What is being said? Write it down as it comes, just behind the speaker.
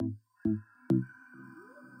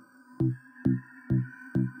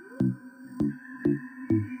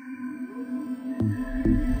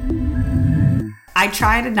I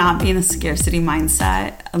try to not be in a scarcity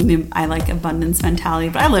mindset. I mean, I like abundance mentality,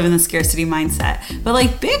 but I live in the scarcity mindset. But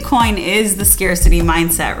like Bitcoin is the scarcity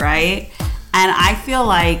mindset, right? And I feel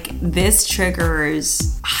like this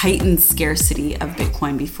triggers heightened scarcity of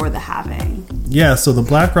Bitcoin before the halving. Yeah, so the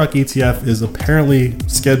BlackRock ETF is apparently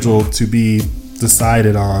scheduled to be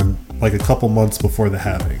decided on like a couple months before the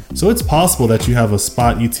halving. So it's possible that you have a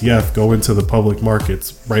spot ETF go into the public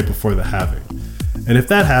markets right before the halving. And if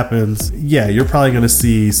that happens, yeah, you're probably going to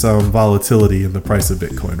see some volatility in the price of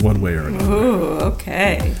Bitcoin one way or another. Ooh,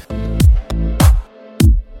 okay.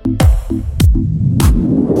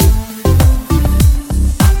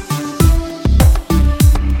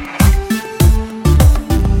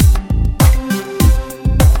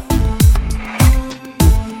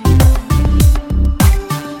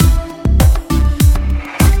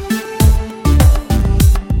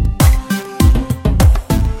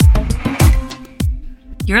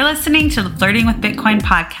 You're listening to the Flirting with Bitcoin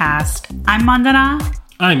podcast. I'm Mandana.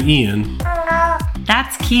 I'm Ian.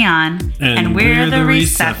 That's Keon. And we're the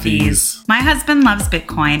Receffies. My husband loves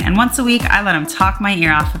Bitcoin, and once a week I let him talk my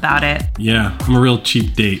ear off about it. Yeah, I'm a real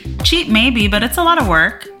cheap date. Cheap maybe, but it's a lot of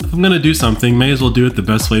work. If I'm going to do something, may as well do it the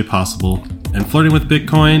best way possible. And Flirting with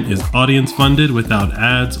Bitcoin is audience funded without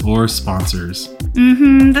ads or sponsors.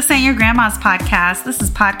 This ain't your grandma's podcast. This is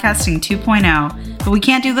podcasting 2.0. But we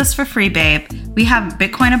can't do this for free, babe. We have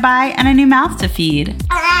Bitcoin to buy and a new mouth to feed.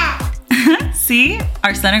 See?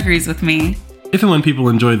 Our son agrees with me. If and when people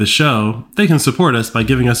enjoy the show, they can support us by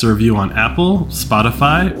giving us a review on Apple,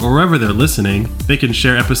 Spotify, or wherever they're listening. They can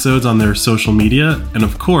share episodes on their social media, and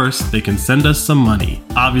of course, they can send us some money.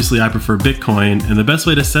 Obviously, I prefer Bitcoin, and the best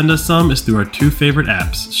way to send us some is through our two favorite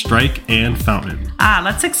apps, Strike and Fountain.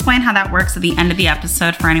 Let's explain how that works at the end of the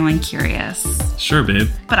episode for anyone curious. Sure, babe.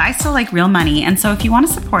 But I still like real money, and so if you want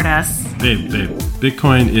to support us... Babe,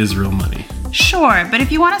 Bitcoin is real money. Sure, but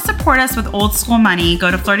if you want to support us with old school money,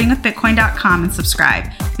 go to flirtingwithbitcoin.com and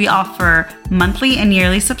subscribe. We offer monthly and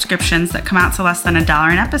yearly subscriptions that come out to less than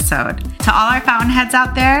 $1 an episode. To all our fountainheads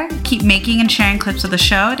out there, keep making and sharing clips of the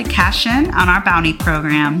show to cash in on our bounty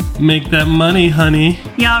program. Make that money, honey.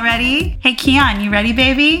 Y'all ready? Hey, Keon, you ready,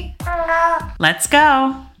 baby? Let's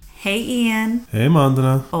go. Hey, Ian. Hey,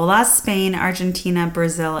 Mandana. Hola, Spain, Argentina,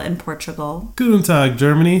 Brazil, and Portugal. Guten Tag,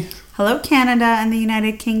 Germany. Hello, Canada and the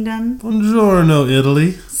United Kingdom. Buongiorno,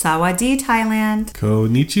 Italy. Sawadee, Thailand.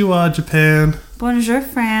 Konnichiwa, Japan. Bonjour,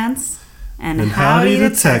 France. And howdy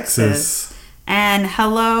to Texas. And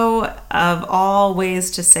hello of all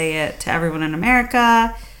ways to say it to everyone in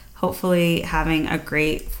America. Hopefully having a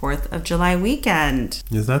great 4th of July weekend.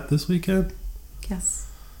 Is that this weekend? Yes.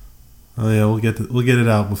 Oh yeah, we'll get it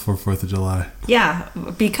out before 4th of July. Yeah,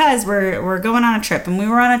 because we're going on a trip, and we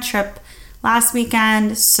were on a trip last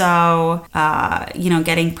weekend, so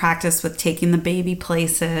getting practice with taking the baby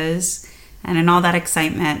places and in all that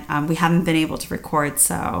excitement, we haven't been able to record,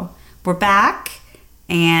 so we're back.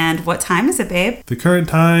 And what time is it, babe? The current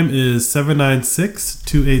time is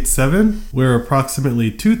 796-287. We're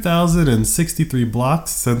approximately 2,063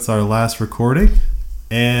 blocks since our last recording,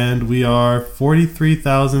 and we are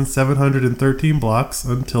 43,713 blocks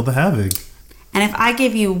until the halving. And if I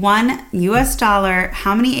give you $1 US,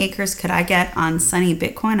 how many acres could I get on sunny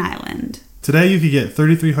Bitcoin Island? Today you could get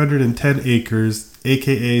 3,310 acres,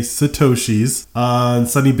 aka Satoshis, on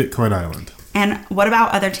sunny Bitcoin Island. And what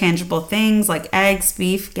about other tangible things like eggs,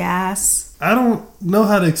 beef, gas? I don't know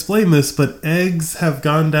how to explain this, but eggs have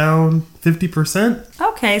gone down 50%.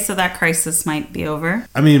 Okay, so that crisis might be over.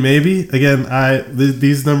 I mean, maybe. Again,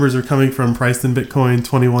 these numbers are coming from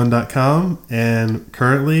pricedinbitcoin21.com, and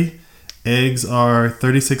currently eggs are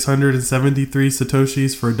 3,673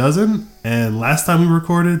 Satoshis for a dozen, and last time we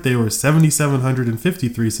recorded, they were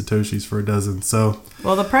 7,753 Satoshis for a dozen. So,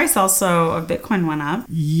 well, the price also of Bitcoin went up.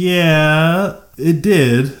 Yeah, it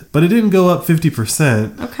did, but it didn't go up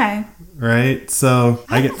 50%. Okay. Right? So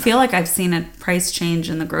I feel like I've seen a price change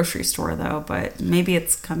in the grocery store, though, but maybe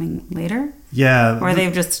it's coming later. Yeah. Or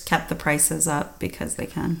they've just kept the prices up because they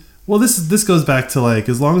can. Well, this goes back to like,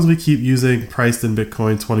 as long as we keep using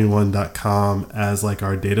pricedinbitcoin21.com as like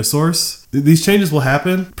our data source, these changes will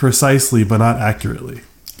happen precisely, but not accurately.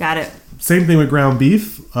 Got it. Same thing with ground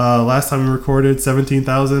beef. Last time we recorded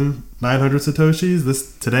 17,900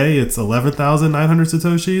 Satoshis. Today it's 11,900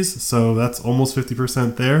 Satoshis. So that's almost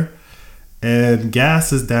 50% there. And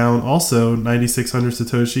gas is down also 9,600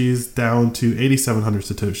 Satoshis down to 8,700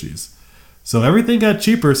 Satoshis. So everything got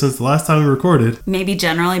cheaper since the last time we recorded. Maybe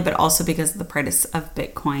generally, but also because of the price of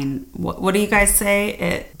Bitcoin. What do you guys say?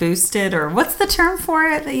 It boosted, or what's the term for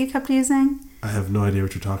it that you kept using? I have no idea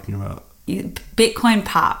what you're talking about. Bitcoin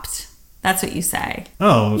popped. That's what you say.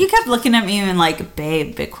 Oh. You kept looking at me and like,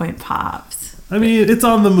 babe, Bitcoin popped. I mean, it's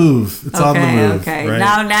on the move. It's on the move. Okay. Right?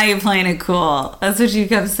 Now you're playing it cool. That's what you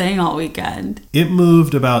kept saying all weekend. It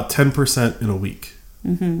moved about 10% in a week.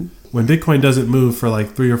 Mm-hmm. When Bitcoin doesn't move for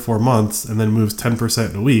like 3 or 4 months and then moves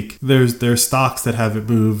 10% in a week, there's stocks that have it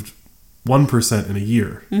moved 1% in a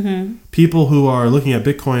year. Mm-hmm. People who are looking at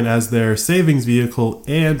Bitcoin as their savings vehicle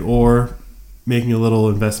and or making a little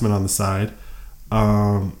investment on the side,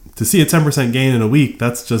 to see a 10% gain in a week,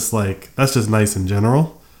 that's just nice in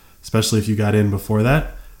general, especially if you got in before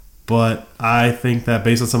that. But I think that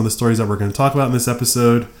based on some of the stories that we're going to talk about in this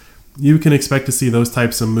episode, you can expect to see those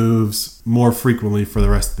types of moves more frequently for the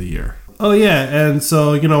rest of the year. Oh yeah, and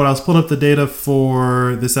so, when I was pulling up the data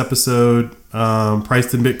for this episode,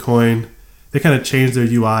 priced in Bitcoin, they kind of changed their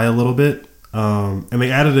UI a little bit, and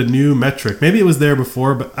they added a new metric. Maybe it was there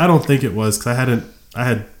before, but I don't think it was, because I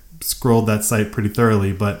had scrolled that site pretty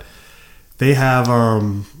thoroughly, but they have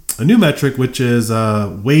a new metric, which is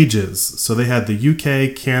wages. So they had the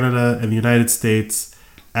UK, Canada, and the United States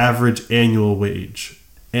average annual wage.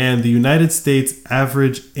 And the United States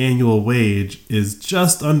average annual wage is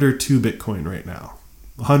just under 2 Bitcoin right now.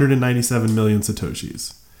 197 million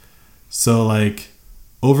Satoshis. So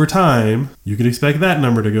over time, you can expect that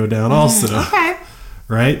number to go down also. Okay.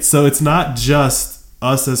 Right? So it's not just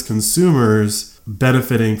us as consumers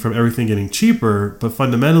benefiting from everything getting cheaper, but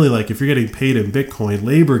fundamentally, if you're getting paid in Bitcoin,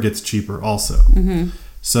 labor gets cheaper also. Mm-hmm.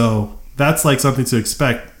 So that's something to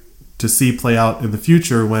expect to see play out in the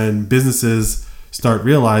future when businesses start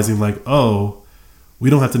realizing we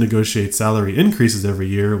don't have to negotiate salary increases every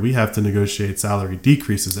year. We have to negotiate salary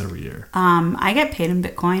decreases every year. I get paid in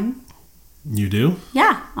Bitcoin. You do?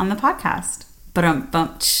 Yeah, on the podcast. But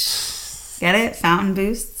get it? Fountain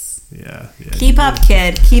boosts. Yeah. Keep up,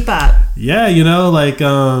 kid. Keep up. Yeah,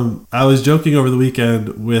 I was joking over the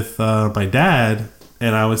weekend with my dad,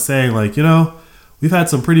 and I was saying we've had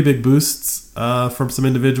some pretty big boosts from some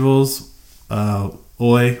individuals.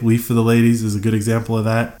 We for the ladies is a good example of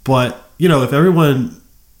that. But, if everyone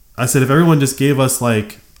just gave us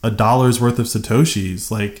 $1 worth of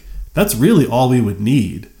Satoshis, that's really all we would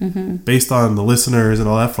need based on the listeners and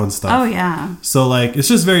all that fun stuff. Oh, yeah. So, it's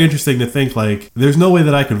just very interesting to think, there's no way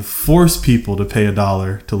that I can force people to pay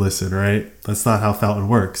 $1 to listen, right? That's not how Fountain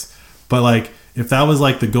works. But, if that was,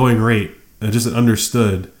 the going rate and just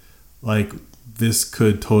understood, this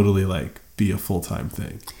could totally, be a full-time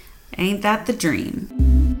thing. Ain't that the dream?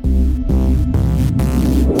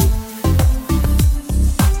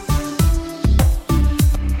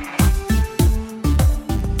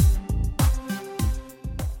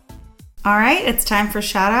 All right, it's time for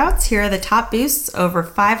shout-outs. Here are the top boosts over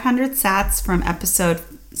 500 sats from episode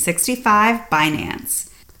 65, Binance.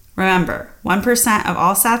 Remember, 1% of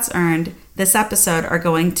all sats earned this episode are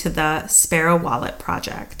going to the Sparrow Wallet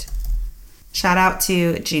project. Shout out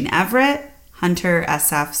to Gene Everett, Hunter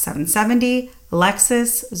SF770,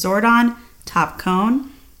 Alexis, Zordon, Top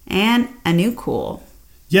Cone, and Anu Cool.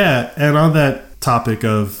 Yeah, and on that topic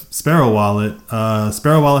of Sparrow Wallet,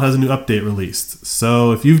 Sparrow Wallet has a new update released.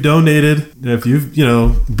 So if you've donated, if you've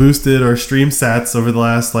boosted or streamed sats over the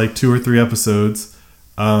last 2 or 3 episodes,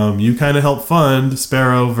 you kind of help fund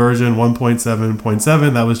Sparrow version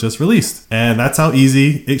 1.7.7 that was just released. And that's how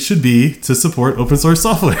easy it should be to support open source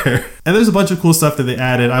software. And there's a bunch of cool stuff that they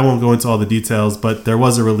added. I won't go into all the details, but there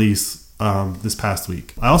was a release this past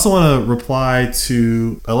week. I also want to reply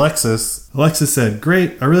to Alexis. Alexis said,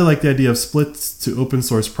 "Great, I really like the idea of splits to open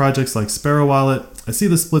source projects like Sparrow Wallet. I see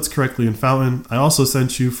the splits correctly in Fountain. I also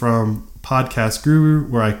sent you from Podcast Guru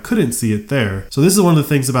where I couldn't see it there." So this is one of the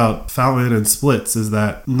things about Fountain and splits is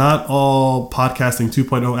that not all podcasting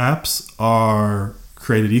 2.0 apps are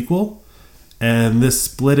created equal. And this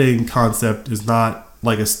splitting concept is not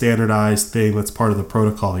a standardized thing that's part of the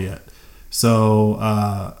protocol yet.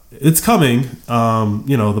 So it's coming.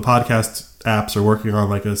 The podcast apps are working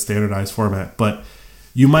on a standardized format, but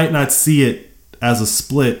you might not see it as a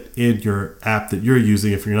split in your app that you're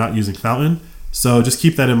using if you're not using Fountain. So just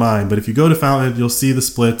keep that in mind. But if you go to Fountain, you'll see the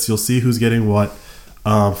splits. You'll see who's getting what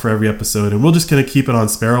for every episode. And we're just going to keep it on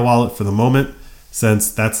Sparrow Wallet for the moment, since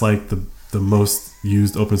that's the most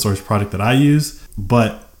used open source product that I use.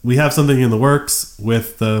 But we have something in the works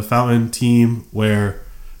with the Fountain team where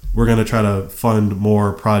we're going to try to fund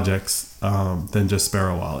more projects than just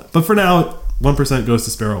Sparrow Wallet. But for now, 1% goes to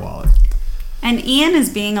Sparrow Wallet. And Ian is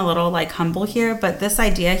being a little humble here, but this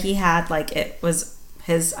idea he had, it was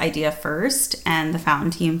his idea first, and the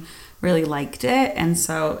Fountain team really liked it. And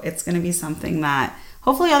so it's going to be something that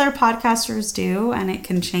hopefully other podcasters do, and it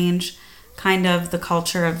can change kind of the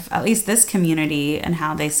culture of at least this community and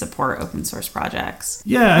how they support open source projects.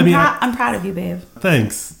 Yeah, I'm proud of you, babe.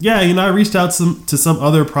 Thanks. Yeah, I reached out to some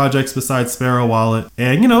other projects besides Sparrow Wallet,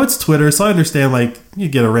 and it's Twitter, so I understand like you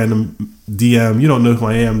get a random DM, you don't know who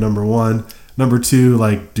I am, number one. Number two,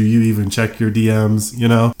 like, do you even check your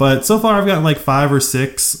DMs, But so far I've gotten like 5 or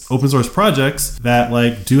 6 open source projects that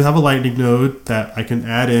like do have a Lightning node that I can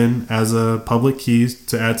add in as a public key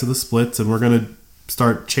to add to the splits, and we're going to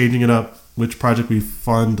start changing it up which project we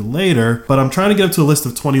fund later, but I'm trying to get up to a list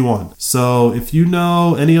of 21. So if you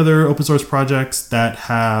know any other open source projects that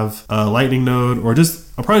have a Lightning node or just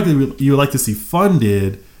a project that you would like to see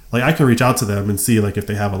funded, like I can reach out to them and see like if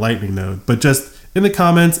they have a Lightning node. But just in the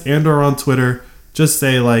comments and or on Twitter, just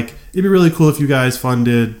say like, it'd be really cool if you guys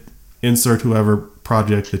funded insert whoever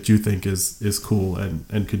project that you think is cool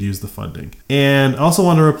and could use the funding. And I also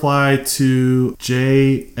want to reply to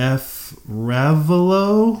JF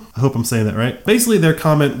Ravelo. I hope I'm saying that right. Basically, their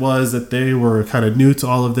comment was that they were kind of new to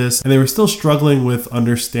all of this and they were still struggling with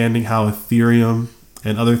understanding how Ethereum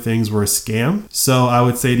and other things were a scam. So I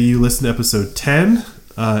would say to you, listen to episode 10.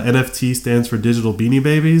 NFT stands for Digital Beanie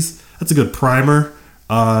Babies. That's a good primer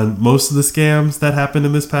on most of the scams that happened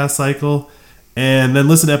in this past cycle. And then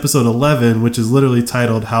listen to episode 11, which is literally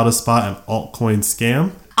titled How to Spot an Altcoin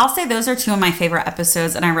Scam. I'll say those are 2 of my favorite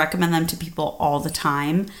episodes, and I recommend them to people all the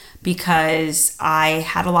time because I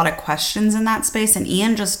had a lot of questions in that space. And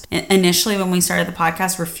Ian just initially, when we started the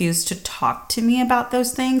podcast, refused to talk to me about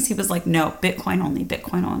those things. He was like, no, Bitcoin only,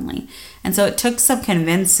 Bitcoin only. And so it took some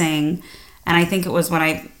convincing. And I think it was when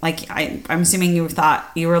I'm assuming you thought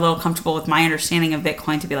you were a little comfortable with my understanding of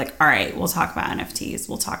Bitcoin to be like, all right, we'll talk about NFTs.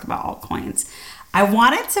 We'll talk about altcoins. I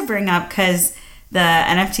wanted to bring up, because the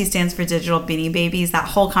NFT stands for Digital Beanie Babies, that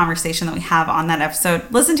whole conversation that we have on that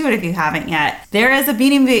episode. Listen to it if you haven't yet. There is a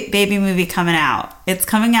Beanie Baby movie coming out. It's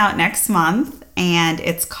coming out next month, and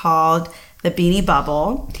it's called The Beanie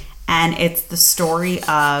Bubble. And it's the story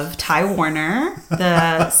of Ty Warner,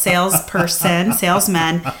 the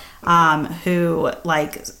salesman, who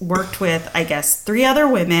like worked with, I guess, 3 other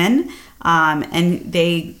women. And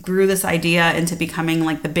they grew this idea into becoming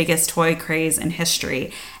like the biggest toy craze in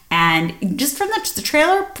history. And just from the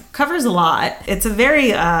trailer covers a lot. It's a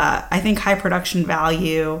very, I think, high production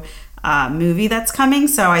value movie that's coming.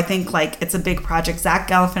 So I think like it's a big project. Zach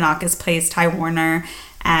Galifianakis plays Ty Warner,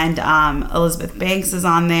 and Elizabeth Banks is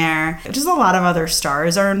on there. Just a lot of other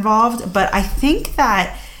stars are involved. But I think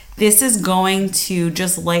that this is going to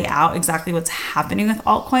just lay out exactly what's happening with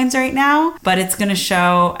altcoins right now, but it's going to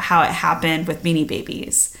show how it happened with Beanie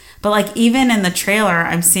Babies. But like even in the trailer,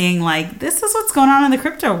 I'm seeing like, this is what's going on in the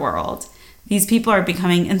crypto world. These people are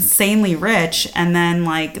becoming insanely rich, and then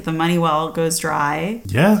like the money well goes dry.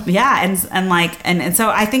 Yeah. Yeah. And so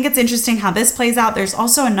I think it's interesting how this plays out. There's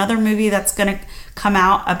also another movie that's going to come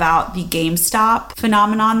out about the GameStop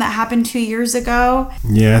phenomenon that happened 2 years ago.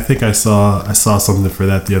 Yeah, I think I saw something for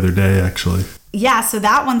that the other day, actually. Yeah, so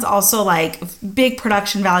that one's also like big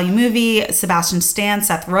production value movie. Sebastian Stan,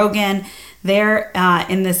 Seth Rogen, they're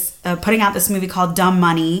in this putting out this movie called Dumb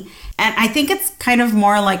Money, and I think it's kind of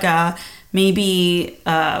more like a maybe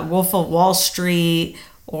Wolf of Wall Street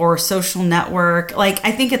or Social Network. Like,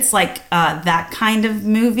 I think it's like that kind of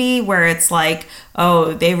movie where it's like,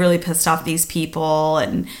 oh, they really pissed off these people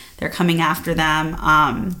and they're coming after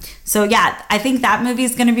them. So yeah, I think that movie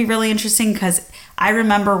is going to be really interesting, because I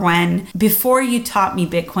remember when, before you taught me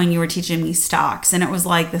Bitcoin, you were teaching me stocks, and it was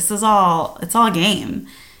like, it's all a game.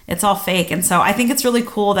 It's all fake. And so I think it's really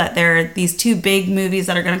cool that there are these 2 big movies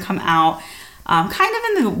that are going to come out, kind of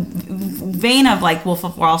in the vein of like Wolf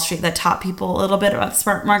of Wall Street, that taught people a little bit about the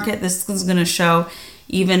stock market. This is going to show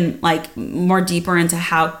even like more deeper into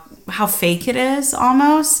how fake it is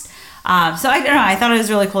almost. So I don't know. I thought it was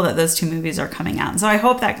really cool that those 2 movies are coming out. And so I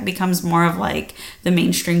hope that becomes more of like the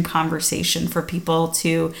mainstream conversation for people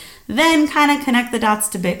to then kind of connect the dots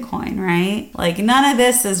to Bitcoin, right? Like, none of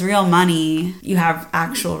this is real money. You have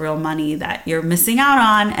actual real money that you're missing out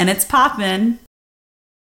on, and it's popping.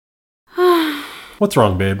 What's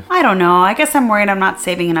wrong, babe? I don't know. I guess I'm worried I'm not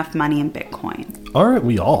saving enough money in Bitcoin. Aren't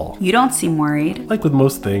we all? You don't seem worried. Like with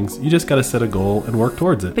most things, you just gotta set a goal and work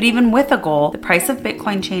towards it. But even with a goal, the price of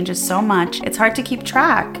Bitcoin changes so much, it's hard to keep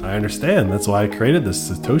track. I understand. That's why I created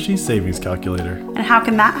this Satoshi Savings Calculator. And how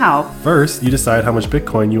can that help? First, you decide how much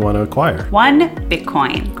Bitcoin you want to acquire. 1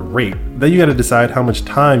 Bitcoin. Great. Then you got to decide how much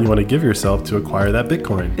time you want to give yourself to acquire that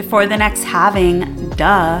Bitcoin. Before the next halving,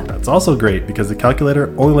 duh. That's also great because the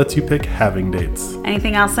calculator only lets you pick halving dates.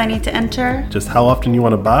 Anything else I need to enter? Just how often you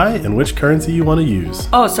want to buy and which currency you want to use.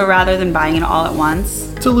 Oh, so rather than buying it all at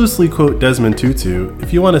once? To loosely quote Desmond Tutu,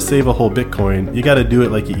 if you want to save a whole Bitcoin, you got to do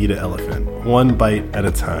it like you eat an elephant, one bite at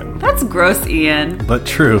a time. That's gross, Ian. But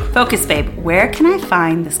true. Focus, babe. Where can I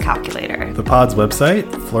find this calculator? The pod's website,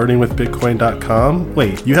 flirtingwithbitcoin.com.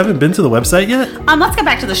 Wait, you haven't been to the website yet? Let's get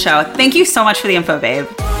back to the show. Thank you so much for the info, babe.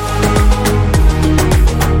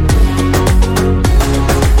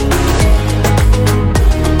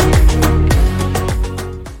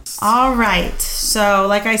 All right. So,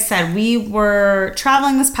 like I said, we were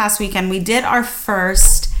traveling this past weekend. We did our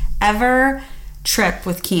first ever trip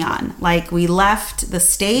with Keon. Like, we left the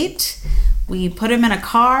state, we put him in a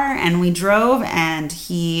car, and we drove, and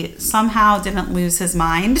he somehow didn't lose his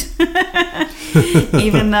mind.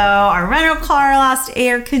 Even though our rental car lost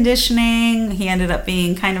air conditioning, he ended up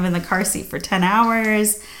being kind of in the car seat for 10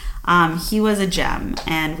 hours. He was a gem,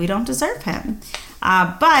 and we don't deserve him.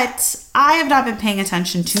 But I have not been paying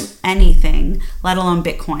attention to anything, let alone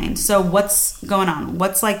Bitcoin. So what's going on?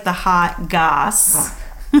 What's like the hot goss?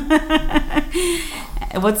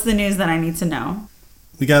 What's the news that I need to know?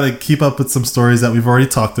 We got to keep up with some stories that we've already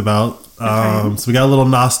talked about. Okay. So we got a little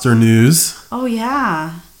Noster news. Oh,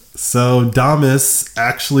 yeah. So Damus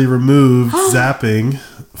actually removed zapping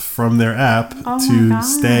from their app to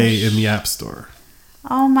stay in the App Store.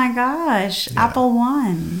 Oh my gosh. Yeah. Apple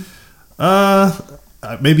One.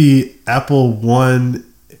 Maybe Apple One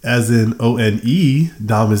as in ONE,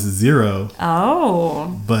 Damus 0.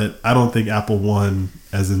 Oh. But I don't think Apple One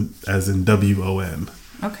as in WON.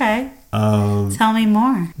 Okay. Tell me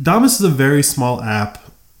more. Damus is a very small app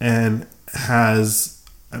and has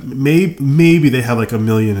maybe they have like 1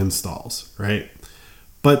 million installs, right?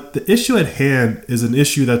 But the issue at hand is an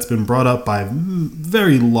issue that's been brought up by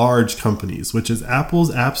very large companies, which is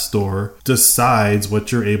Apple's App Store decides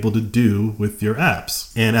what you're able to do with your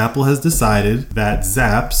apps. And Apple has decided that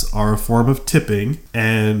zaps are a form of tipping,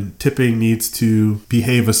 and tipping needs to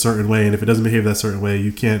behave a certain way. And if it doesn't behave that certain way,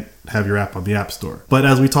 you can't have your app on the App Store. But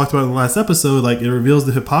as we talked about in the last episode, like it reveals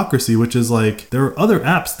the hypocrisy, which is like there are other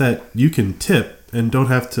apps that you can tip and don't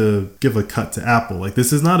have to give a cut to Apple. Like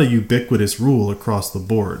this is not a ubiquitous rule across the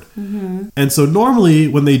board. Mm-hmm. And so normally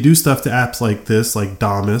when they do stuff to apps like this, like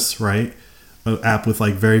Damus, right? An app with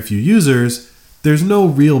like very few users, there's no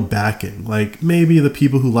real backing. Like maybe the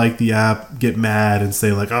people who like the app get mad and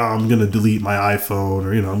say like, oh, I'm going to delete my iPhone,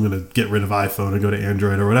 or, I'm going to get rid of iPhone and go to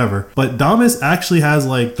Android or whatever. But Damus actually has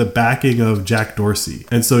like the backing of Jack Dorsey.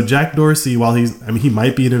 And so Jack Dorsey, while he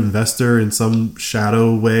might be an investor in some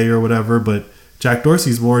shadow way or whatever, but Jack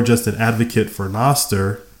Dorsey's more just an advocate for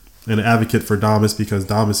Noster and an advocate for Damus because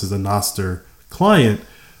Damus is a Noster client.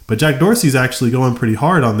 But Jack Dorsey's actually going pretty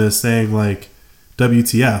hard on this, saying like,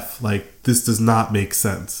 WTF, like this does not make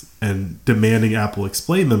sense, and demanding Apple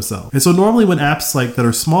explain themselves. And so normally when apps like that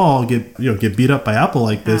are small get beat up by Apple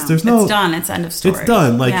like this, there's no... It's done. It's end of story. It's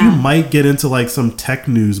done. Like you might get into like some tech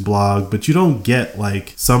news blog, but you don't get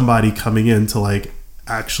like somebody coming in to like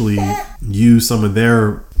actually use some of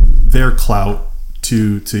their clout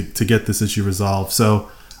to get this issue resolved. So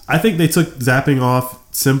I think they took zapping off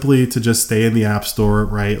simply to just stay in the App Store,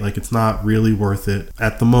 right? Like it's not really worth it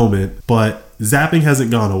at the moment, but zapping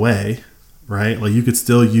hasn't gone away, right? Like you could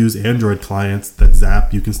still use Android clients that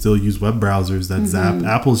zap. You can still use web browsers that zap.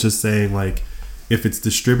 Apple's just saying like, if it's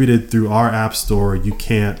distributed through our app store, you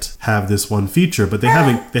can't have this one feature, but they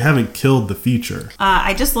haven't killed the feature.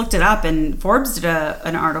 I just looked it up and Forbes did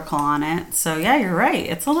an article on it. So yeah, you're right.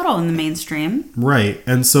 It's a little in the mainstream. Right.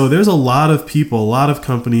 And so there's a lot of people, a lot of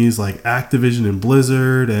companies like Activision and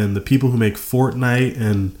Blizzard and the people who make Fortnite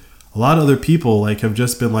and a lot of other people like have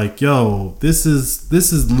just been like, yo, this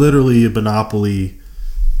is literally a monopoly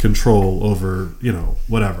control over,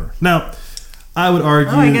 whatever. Now, I would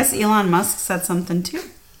argue... Oh, I guess Elon Musk said something too.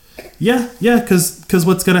 Yeah, because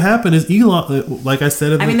what's going to happen is Elon, like I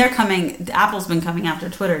said... they're coming... Apple's been coming after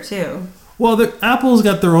Twitter too. Well, Apple's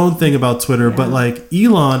got their own thing about Twitter, but like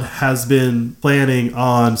Elon has been planning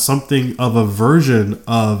on something of a version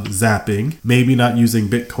of zapping, maybe not using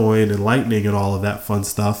Bitcoin and Lightning and all of that fun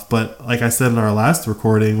stuff. But like I said in our last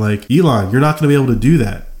recording, like Elon, you're not going to be able to do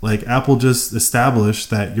that. Like Apple just established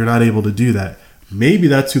that you're not able to do that. Maybe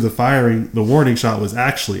that's who the warning shot was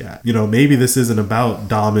actually at. Maybe this isn't about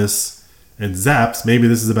Damus and Zaps. Maybe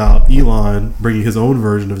this is about Elon bringing his own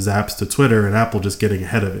version of Zaps to Twitter and Apple just getting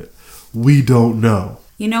ahead of it. We don't know.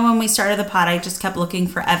 when we started the pod, I just kept looking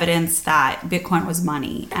for evidence that Bitcoin was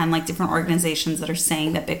money and like different organizations that are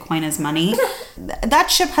saying that Bitcoin is money.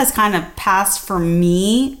 That ship has kind of passed for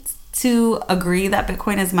me to agree that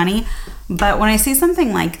Bitcoin is money. But when I see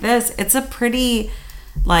something like this, it's a pretty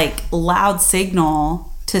like loud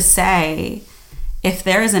signal to say if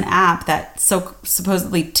there is an app that so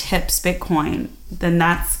supposedly tips Bitcoin, then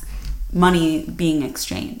that's money being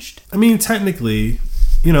exchanged. I mean, technically,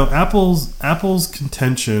 Apple's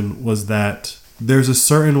contention was that there's a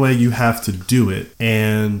certain way you have to do it,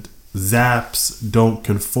 and Zaps don't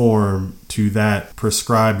conform to that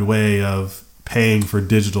prescribed way of paying for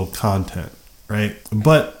digital content, right?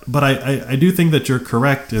 But I do think that you're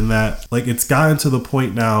correct in that, like, it's gotten to the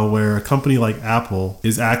point now where a company like Apple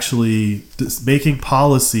is actually making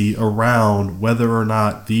policy around whether or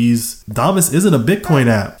not Damus isn't a Bitcoin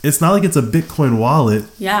app. It's not like it's a Bitcoin wallet.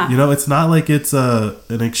 Yeah. It's not like it's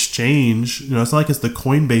an exchange. It's not like it's the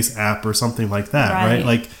Coinbase app or something like that, right?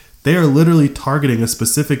 Like, they are literally targeting a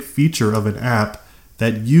specific feature of an app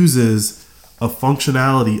that uses a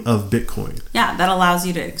functionality of Bitcoin. Yeah, that allows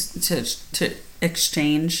you to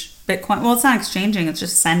exchange Bitcoin. Well, it's not exchanging, it's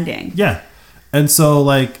just sending. Yeah. And so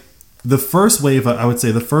like the first wave of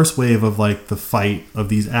like the fight of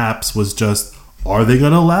these apps was just, are they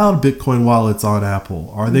going to allow Bitcoin wallets on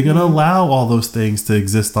Apple? Are they going to allow all those things to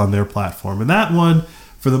exist on their platform? And that one,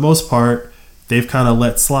 for the most part, they've kind of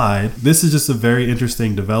let slide. This is just a very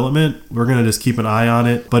interesting development. We're going to just keep an eye on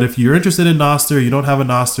it. But if you're interested in Nostr, you don't have a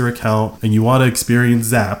Nostr account, and you want to experience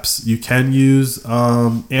Zaps, you can use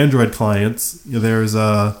Android clients. There's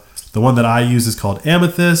the one that I use is called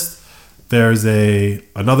Amethyst. There's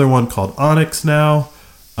another one called Onyx now.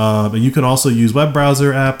 And you can also use web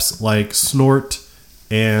browser apps like Snort,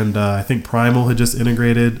 and I think Primal had just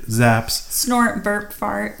integrated Zaps. Snort, burp,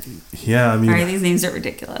 fart. Yeah, I mean... Sorry, these names are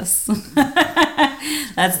ridiculous.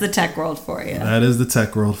 That's the tech world for you. That is the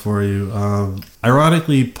tech world for you.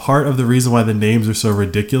 Ironically, part of the reason why the names are so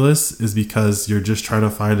ridiculous is because you're just trying to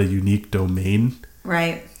find a unique domain.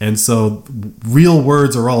 Right. And so real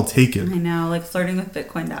words are all taken. I know, like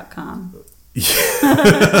flirtingwithbitcoin.com.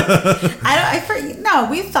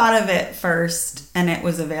 We thought of it first and it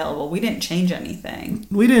was available. We didn't change anything.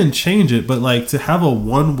 We didn't change it, but like to have a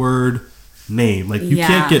one word name, like you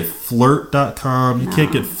can't get flirt.com, you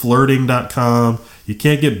can't get flirting.com, you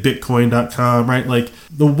can't get bitcoin.com, right? Like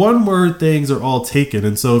the one word things are all taken.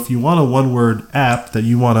 And so if you want a one word app that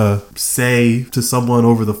you want to say to someone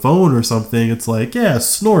over the phone or something, it's like, yeah,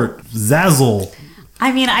 Snort, Zazzle.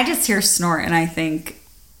 I mean, I just hear Snort and I think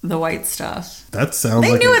the white stuff. That sounds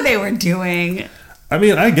They knew what they were doing. I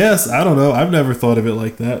mean, I guess. I don't know. I've never thought of it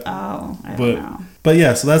like that. Oh, I don't know. But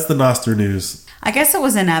yeah, so that's the Nostr news. I guess it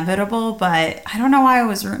was inevitable, but I don't know why I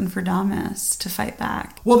was rooting for Damus to fight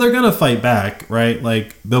back. Well, they're going to fight back, right?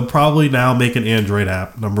 Like, they'll probably now make an Android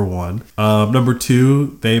app, number one. Number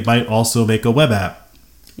two, they might also make a web app.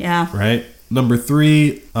 Yeah. Right? Number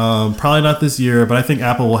three, probably not this year, but I think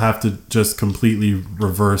Apple will have to just completely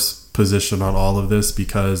reverse position on all of this,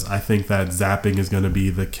 because I think that zapping is going to be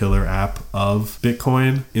the killer app of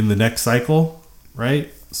Bitcoin in the next cycle, right?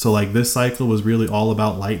 So like this cycle was really all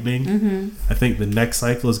about Lightning. Mm-hmm. I think the next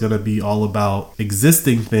cycle is going to be all about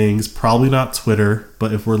existing things, probably not Twitter,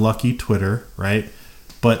 but if we're lucky, Twitter, right?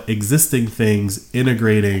 But existing things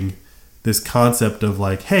integrating this concept of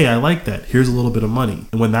like, hey, I like that. Here's a little bit of money.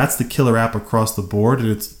 And when that's the killer app across the board and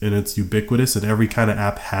it's ubiquitous and every kind of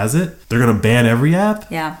app has it, they're going to ban every app?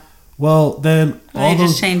 Yeah. Well, then they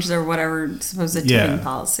just change their whatever supposed tipping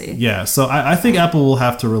policy. Yeah, so I think Apple will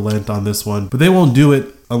have to relent on this one, but they won't do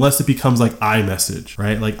it unless it becomes like iMessage,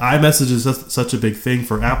 right? Like iMessage is such a big thing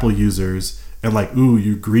for Apple users, and like, ooh,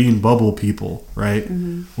 you green bubble people, right?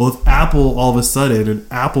 Mm-hmm. Well, if Apple all of a sudden and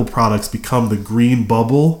Apple products become the green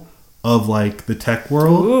bubble of like the tech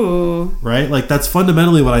world, ooh, right? Like that's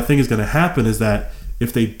fundamentally what I think is going to happen, is that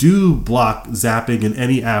if they do block zapping in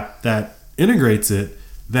any app that integrates it,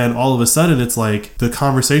 then all of a sudden it's like the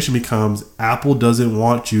conversation becomes Apple doesn't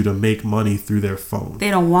want you to make money through their phone. They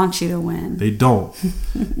don't want you to win. They don't.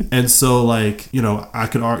 And so like, you know,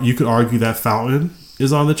 you could argue that Fountain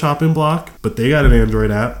is on the chopping block, but they got an Android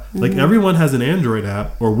app. Mm-hmm. Like everyone has an Android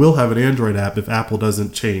app or will have an Android app if Apple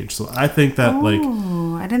doesn't change. So I think that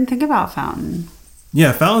I didn't think about Fountain.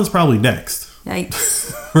 Yeah, Fountain's probably next.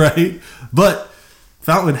 Yikes. Right? But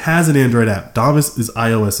Fountain has an Android app. Damus is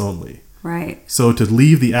iOS only. Right. So to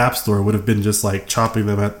leave the App Store would have been just like chopping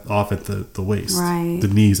them off at the waist. Right. The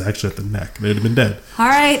knees, actually at the neck. They'd have been dead. All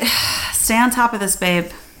right. Stay on top of this,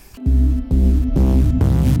 babe.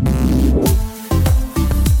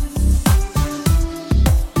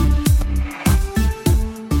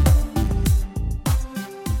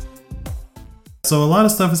 so a lot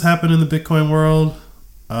of stuff has happened in the Bitcoin world.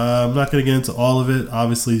 I'm not going to get into all of it.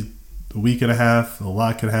 Obviously, a week and a half, a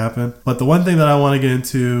lot can happen. But the one thing that I want to get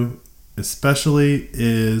into especially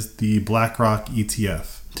is the BlackRock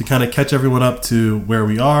ETF. To kind of catch everyone up to where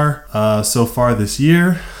we are so far this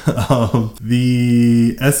year,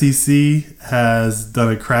 the SEC has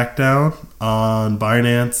done a crackdown on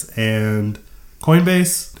Binance and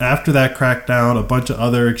Coinbase. After that crackdown, a bunch of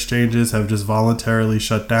other exchanges have just voluntarily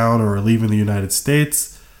shut down or are leaving the United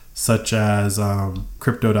States, such as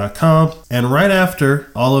Crypto.com. And right after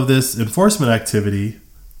all of this enforcement activity,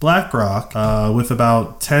 BlackRock, with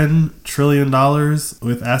about $10 trillion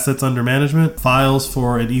with assets under management, files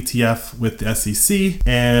for an ETF with the SEC.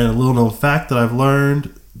 And a little known fact that I've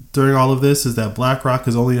learned during all of this is that BlackRock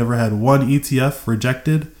has only ever had one ETF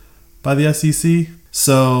rejected by the SEC.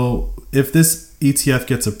 So if this ETF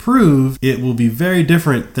gets approved, it will be very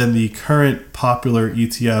different than the current popular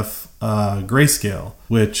ETF, Grayscale,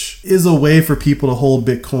 which is a way for people to hold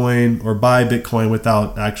Bitcoin or buy Bitcoin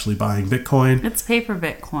without actually buying Bitcoin. It's paper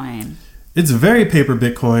Bitcoin. It's very paper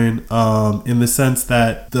Bitcoin in the sense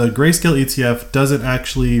that the Grayscale ETF doesn't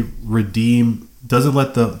actually doesn't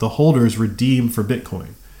let the holders redeem for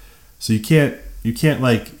Bitcoin. So you can't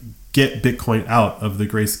like get Bitcoin out of the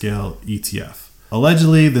Grayscale ETF.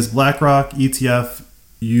 Allegedly, this BlackRock ETF,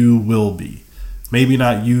 you will be. Maybe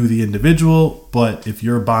not you, the individual, but if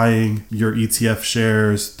you're buying your ETF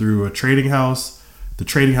shares through a trading house, the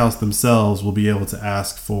trading house themselves will be able to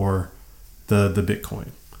ask for the Bitcoin.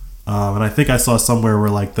 And I think I saw somewhere where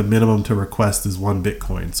like the minimum to request is 1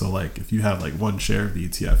 Bitcoin. So like if you have like 1 share of the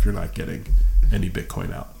ETF, you're not getting any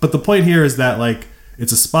Bitcoin out. But the point here is that like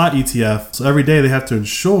it's a spot ETF. So every day they have to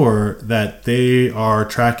ensure that they are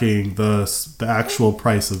tracking the actual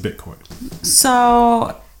price of Bitcoin.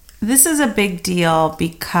 So this is a big deal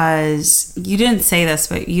because you didn't say this,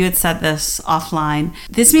 but you had said this offline.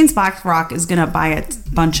 This means BlackRock is going to buy a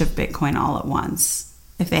bunch of Bitcoin all at once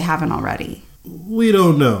if they haven't already. We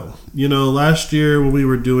don't know. You know, last year when we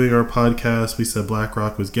were doing our podcast, we said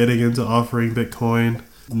BlackRock was getting into offering Bitcoin.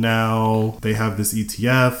 Now they have this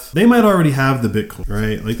ETF. They might already have the Bitcoin,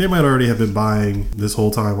 right? Like they might already have been buying this whole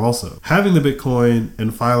time also. Having the Bitcoin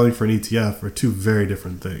and filing for an ETF are two very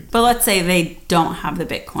different things. But let's say they don't have the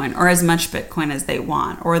Bitcoin or as much Bitcoin as they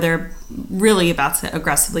want, or they're really about to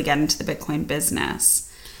aggressively get into the Bitcoin business.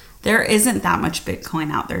 There isn't that much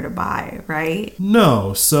Bitcoin out there to buy, right?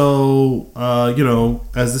 No. So, you know,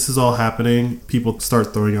 as this is all happening, people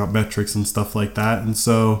start throwing out metrics and stuff like that. And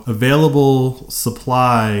so available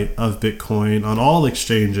supply of Bitcoin on all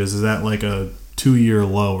exchanges is at like a 2-year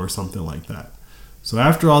low or something like that. So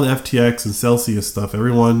after all the FTX and Celsius stuff,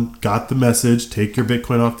 everyone got the message, take your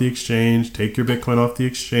Bitcoin off the exchange, take your Bitcoin off the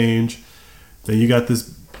exchange. Then you got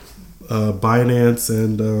this Binance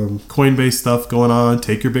and Coinbase stuff going on.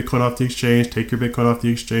 Take your Bitcoin off the exchange. Take your Bitcoin off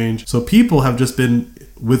the exchange. So people have just been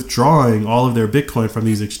withdrawing all of their Bitcoin from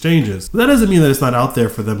these exchanges. But that doesn't mean that it's not out there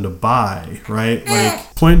for them to buy, right?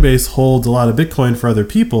 Like Coinbase holds a lot of Bitcoin for other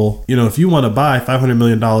people. You know, if you want to buy $500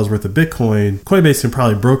 million worth of Bitcoin, Coinbase can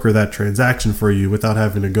probably broker that transaction for you without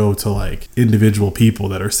having to go to like individual people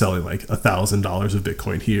that are selling like $1,000 of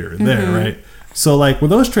Bitcoin here and there, right? So like when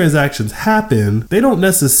those transactions happen, they don't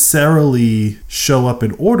necessarily show up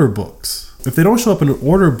in order books. If they don't show up in an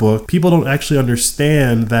order book, people don't actually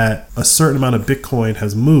understand that a certain amount of Bitcoin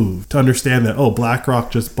has moved to understand that, oh,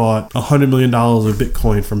 BlackRock just bought $100 million of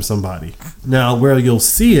Bitcoin from somebody. Now, where you'll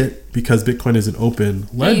see it, because Bitcoin is an open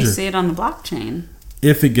ledger. Yeah, you see it on the blockchain.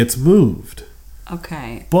 If it gets moved.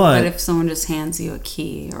 Okay. But if someone just hands you a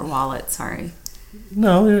key or wallet, sorry.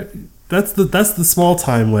 No, that's the small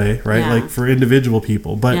time way, right? Yeah. Like for individual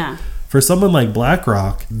people. But yeah. For someone like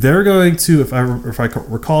BlackRock, they're going to, if I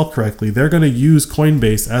recall correctly, they're going to use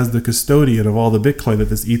Coinbase as the custodian of all the Bitcoin that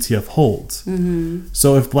this ETF holds. Mm-hmm.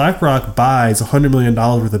 So if BlackRock buys $100 million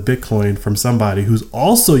worth of Bitcoin from somebody who's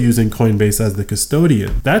also using Coinbase as the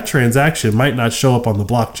custodian, that transaction might not show up on the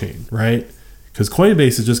blockchain, right? Because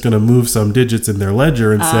Coinbase is just going to move some digits in their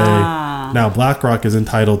ledger and say, now BlackRock is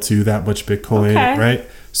entitled to that much Bitcoin, right?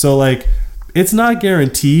 So like, it's not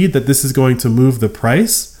guaranteed that this is going to move the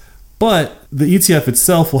price, but the ETF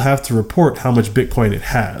itself will have to report how much Bitcoin it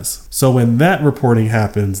has. So when that reporting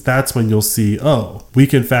happens, that's when you'll see, oh, we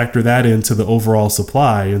can factor that into the overall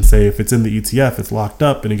supply and say if it's in the ETF, it's locked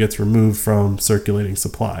up and it gets removed from circulating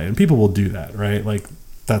supply. And people will do that, right? Like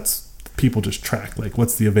that's, people just track like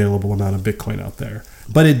what's the available amount of Bitcoin out there.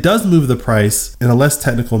 But it does move the price in a less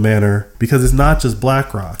technical manner because it's not just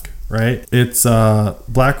BlackRock, right? It's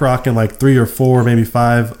BlackRock and like 3 or 4, maybe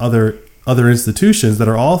 5 other other institutions that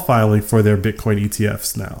are all filing for their Bitcoin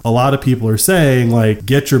ETFs now. A lot of people are saying, like,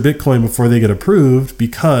 get your Bitcoin before they get approved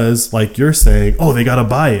because, like you're saying, oh, they got to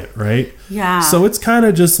buy it, right? Yeah. So it's kind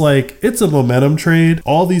of just like, it's a momentum trade.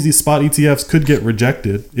 All these spot ETFs could get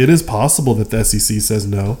rejected. It is possible that the SEC says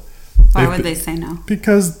no. Why would they say no?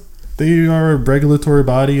 Because they are a regulatory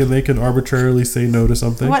body and they can arbitrarily say no to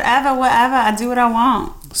something. Whatever. I do what I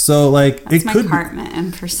want. So, like, that's it could my Cartman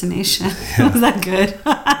impersonation. Yeah. Was that good?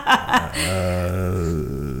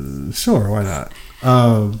 Sure, why not?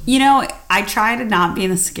 I try to not be in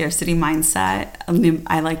the scarcity mindset.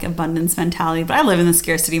 I like abundance mentality, but I live in the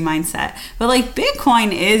scarcity mindset. But, like,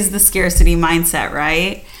 Bitcoin is the scarcity mindset,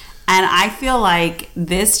 right? And I feel like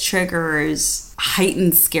this triggers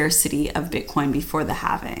heightened scarcity of Bitcoin before the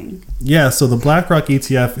halving. Yeah, so the BlackRock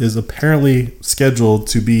ETF is apparently scheduled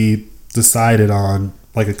to be decided on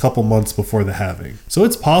like a couple months before the halving. So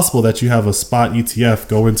it's possible that you have a spot ETF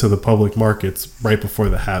go into the public markets right before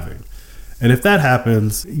the halving. And if that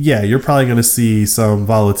happens, yeah, you're probably going to see some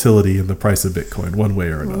volatility in the price of Bitcoin one way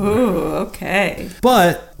or another. Ooh, okay.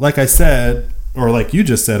 But like I said, or like you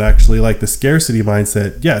just said, actually, like the scarcity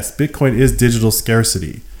mindset, yes, Bitcoin is digital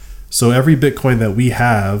scarcity. So every Bitcoin that we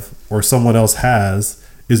have or someone else has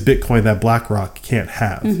is Bitcoin that BlackRock can't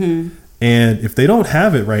have. Mm-hmm. And if they don't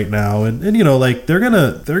have it right now, and like they're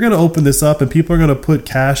gonna open this up and people are gonna put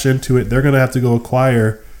cash into it, they're gonna have to go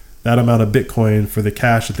acquire that amount of Bitcoin for the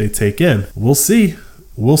cash that they take in. We'll see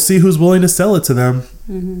who's willing to sell it to them.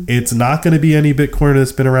 Mm-hmm. It's not going to be any Bitcoin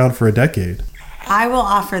that's been around for a decade. I will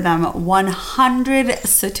offer them 100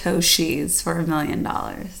 Satoshis for $1 million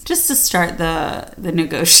just to start the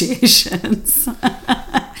negotiations.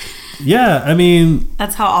 Yeah, I mean,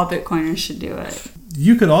 that's how all Bitcoiners should do it.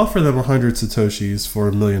 You could offer them 100 Satoshis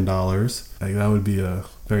for $1 million. Like, that would be a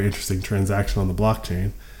very interesting transaction on the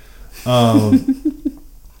blockchain.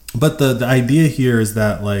 But the idea here is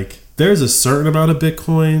that, like, there's a certain amount of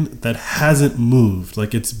Bitcoin that hasn't moved.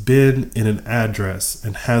 Like, it's been in an address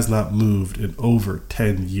and has not moved in over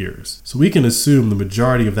 10 years. So we can assume the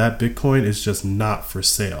majority of that Bitcoin is just not for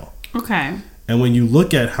sale. Okay. And when you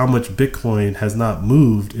look at how much Bitcoin has not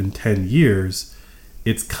moved in 10 years,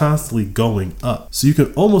 it's constantly going up. So you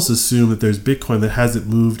can almost assume that there's Bitcoin that hasn't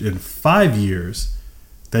moved in 5 years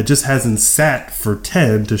that just hasn't sat for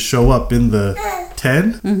 10 to show up in the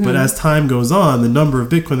 10. Mm-hmm. But as time goes on, the number of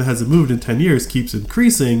Bitcoin that hasn't moved in 10 years keeps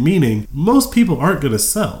increasing, meaning most people aren't going to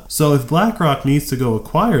sell. So if BlackRock needs to go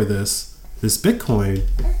acquire this Bitcoin,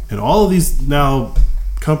 and all of these now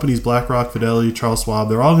companies, BlackRock, Fidelity, Charles Schwab,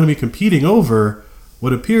 they're all going to be competing over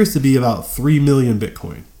what appears to be about 3 million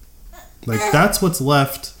Bitcoin. Like, that's what's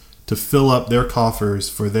left to fill up their coffers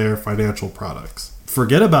for their financial products.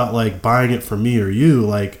 Forget about, like, buying it from me or you.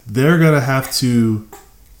 Like, they're going to have to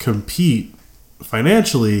compete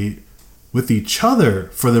financially with each other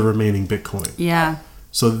for the remaining Bitcoin. Yeah.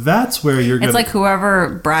 So that's where you're going to... It's like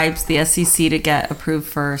whoever bribes the SEC to get approved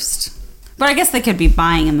first. But I guess they could be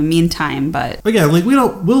buying in the meantime, but... Again, like,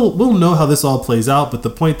 we'll know how this all plays out, but the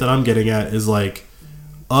point that I'm getting at is, like,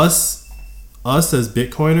 us as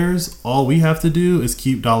Bitcoiners, all we have to do is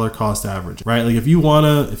keep dollar cost average, right? Like, if you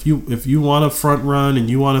wanna front run and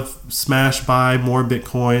you wanna smash buy more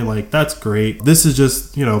Bitcoin, like, that's great. This is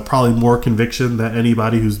just, probably more conviction that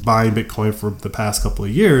anybody who's buying Bitcoin for the past couple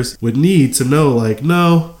of years would need to know, like,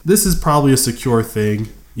 no, this is probably a secure thing.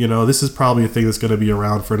 This is probably a thing that's going to be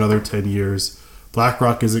around for another 10 years.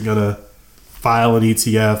 BlackRock isn't going to file an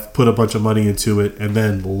ETF, put a bunch of money into it, and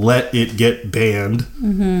then let it get banned,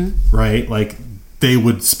 mm-hmm. right? Like, they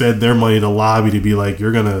would spend their money to lobby to be like,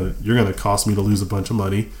 you're gonna cost me to lose a bunch of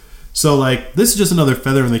money. So, like, this is just another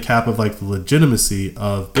feather in the cap of, like, the legitimacy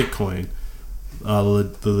of Bitcoin,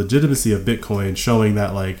 the legitimacy of Bitcoin, showing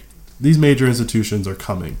that, like, these major institutions are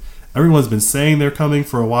coming. Everyone's been saying they're coming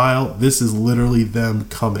for a while. This is literally them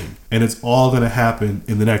coming. And it's all going to happen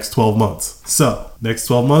in the next 12 months. So, next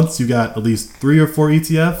 12 months, you got at least 3 or 4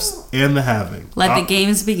 ETFs and the halving. Let the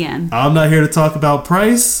games begin. I'm not here to talk about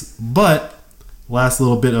price, but last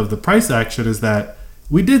little bit of the price action is that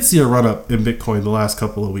we did see a run-up in Bitcoin the last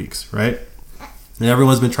couple of weeks, right? And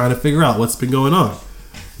everyone's been trying to figure out what's been going on.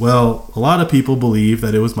 Well, a lot of people believe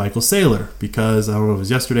that it was Michael Saylor because, I don't know if it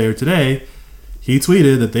was yesterday or today, he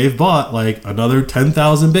tweeted that they've bought like another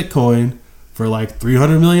 10,000 Bitcoin for like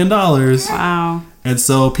 $300 million. Wow. And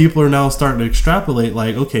so people are now starting to extrapolate,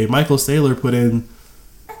 like, okay, Michael Saylor put in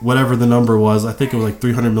whatever the number was. I think it was like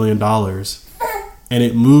 $300 million. And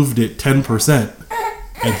it moved it 10%.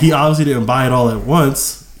 And he obviously didn't buy it all at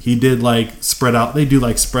once. He did like spread out. They do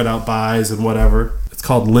like spread out buys and whatever. It's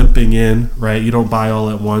called limping in, right? You don't buy all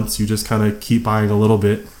at once. You just kind of keep buying a little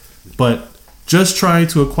bit. But just trying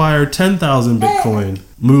to acquire 10,000 Bitcoin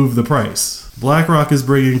move the price. BlackRock is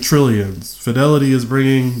bringing trillions. Fidelity is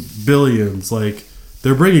bringing billions. Like,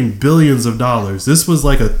 they're bringing billions of dollars. This was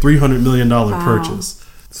like a $300 million purchase.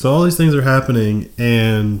 So all these things are happening,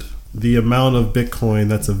 and the amount of Bitcoin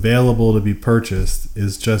that's available to be purchased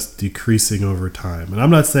is just decreasing over time. And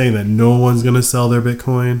I'm not saying that no one's going to sell their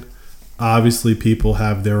Bitcoin. Obviously, people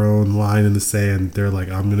have their own line in the sand. They're like,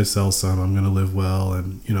 I'm going to sell some. I'm going to live well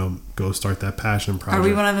and, go start that passion project. Are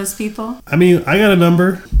we one of those people? I mean, I got a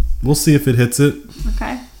number. We'll see if it hits it.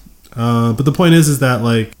 Okay. But the point is that,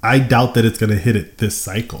 like, I doubt that it's going to hit it this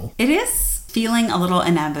cycle. It is feeling a little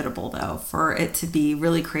inevitable, though, for it to be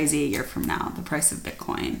really crazy a year from now, the price of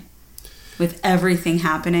Bitcoin. With everything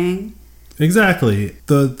happening. Exactly.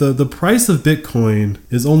 The price of Bitcoin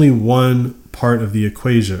is only one part of the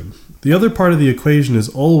equation. The other part of the equation is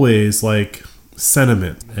always like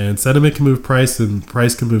sentiment. And sentiment can move price and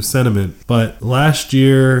price can move sentiment. But last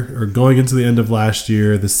year, or going into the end of last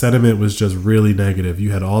year, the sentiment was just really negative. You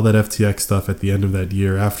had all that FTX stuff at the end of that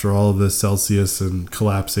year after all of the Celsius and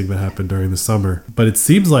collapsing that happened during the summer. But it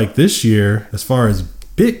seems like this year, as far as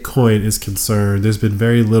Bitcoin is concerned, there's been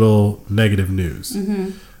very little negative news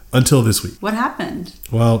until this week. What happened?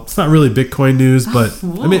 Well, it's not really Bitcoin news, but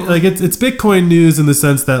I mean, like, it's Bitcoin news in the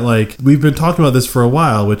sense that, like, we've been talking about this for a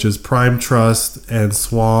while, which is Prime Trust and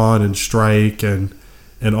Swan and Strike and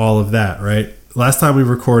all of that, right? Last time we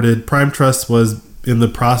recorded, Prime Trust was in the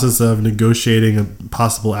process of negotiating a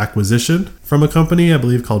possible acquisition from a company, I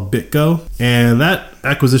believe, called BitGo, and that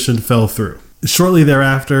acquisition fell through. Shortly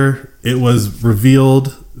thereafter, it was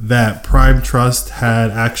revealed that Prime Trust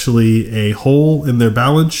had actually a hole in their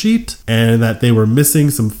balance sheet and that they were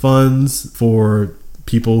missing some funds for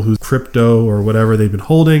people whose crypto or whatever they've been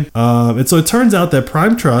holding. And so it turns out that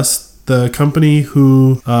Prime Trust, the company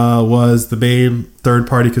who was the main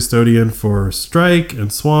third-party custodian for Strike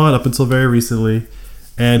and Swan up until very recently,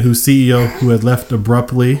 and whose CEO, who had left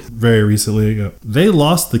abruptly very recently ago, they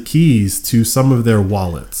lost the keys to some of their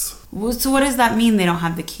wallets. So what does that mean, they don't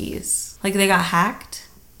have the keys? Like, they got hacked?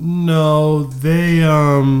 No, they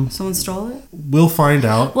Someone stole it? We'll find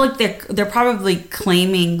out. Well, like, they're probably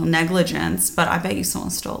claiming negligence, but I bet you someone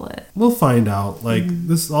stole it. We'll find out. Like,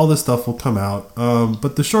 all this stuff will come out.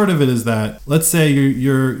 But the short of it is that, let's say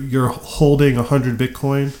you're holding 100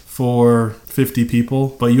 Bitcoin for 50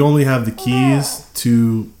 people, but you only have the keys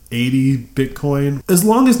to 80 Bitcoin. As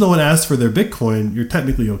long as no one asks for their Bitcoin, you're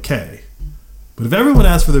technically okay. But if everyone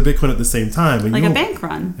asks for their Bitcoin at the same time... Like a bank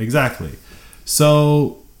run. Exactly.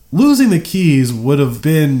 So losing the keys would have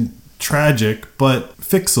been tragic, but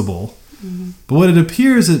fixable. But what it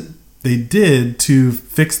appears that they did to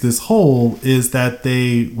fix this hole is that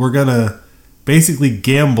they were going to basically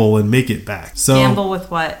gamble and make it back. So gamble with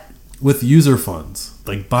what? With user funds.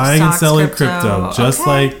 Like buying and selling crypto just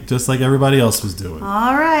like everybody else was doing.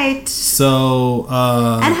 All right. So...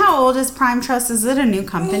 and how old is Prime Trust? Is it a new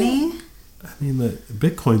company? I mean, the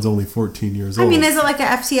Bitcoin's only 14 years old. I mean, is it like a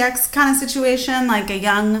FTX kind of situation? Like a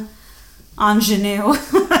young ingenue?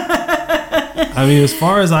 I mean, as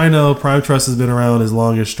far as I know, Prime Trust has been around as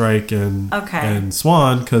long as Strike and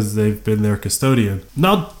Swan because they've been their custodian.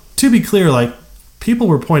 Now, to be clear, like, people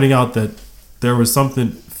were pointing out that there was something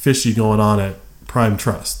fishy going on at Prime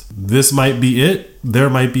Trust. This might be it. There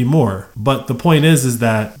might be more. But the point is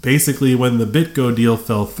that basically when the BitGo deal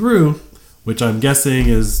fell through, which I'm guessing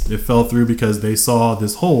is it fell through because they saw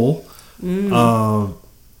this hole. Now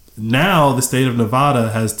the state of Nevada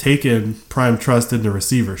has taken Prime Trust into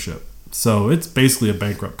receivership. So it's basically a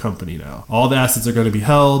bankrupt company now. All the assets are going to be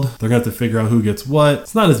held. They're going to have to figure out who gets what.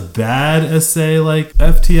 It's not as bad as, say, like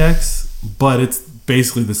FTX, but it's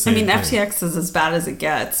basically the same thing. FTX is as bad as it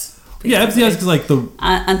gets. Yeah, FTX is like the...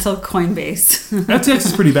 until Coinbase. FTX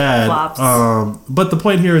is pretty bad. Flops. But the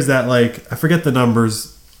point here is that, like, I forget the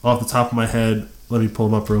numbers off the top of my head. Let me pull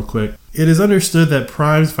them up real quick. It is understood that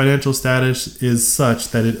Prime's financial status is such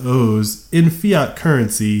that it owes, in fiat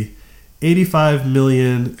currency,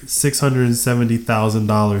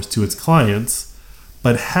 $85,670,000 to its clients,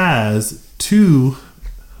 but has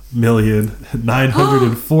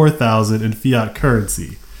 $2,904,000 in fiat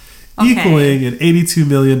currency, equaling an $82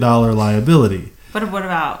 million liability. But what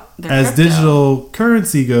about their As crypto? digital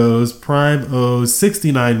currency goes, Prime owes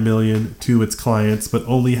 $69 million to its clients, but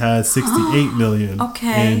only has $68 million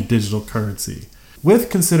in digital currency. With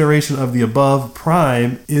consideration of the above,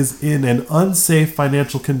 Prime is in an unsafe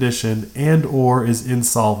financial condition and or is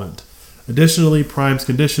insolvent. Additionally, Prime's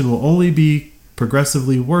condition will only be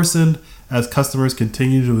progressively worsened as customers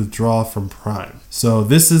continue to withdraw from Prime. So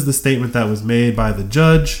this is the statement that was made by the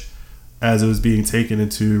judge as it was being taken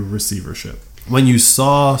into receivership. when you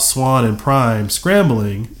saw Swan and Prime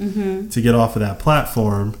scrambling to get off of that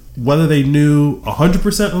platform, whether they knew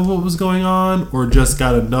 100% of what was going on or just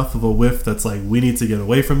got enough of a whiff that's like, we need to get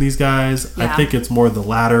away from these guys. I think it's more the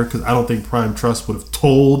latter, because I don't think Prime Trust would have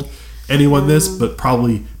told anyone this, but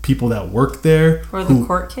probably people that work there. Or the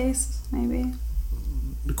court case, maybe.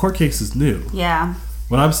 The court case is new. Yeah.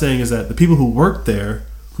 What I'm saying is that the people who work there,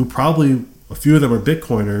 who probably, a few of them are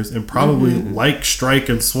Bitcoiners and probably like Strike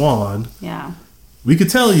and Swan. Yeah. We could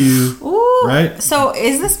tell you, right? So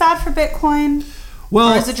is this bad for Bitcoin?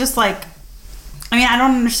 Well, or is it just like, I mean, I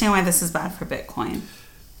don't understand why this is bad for Bitcoin.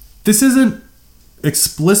 This isn't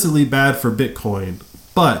explicitly bad for Bitcoin,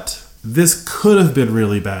 but this could have been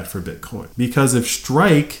really bad for Bitcoin, because if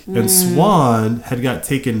Strike and Swan had got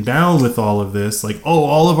taken down with all of this, like, oh,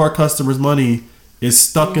 all of our customers' money is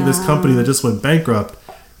stuck in this company that just went bankrupt,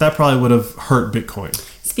 that probably would have hurt Bitcoin.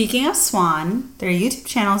 Speaking of Swan, their YouTube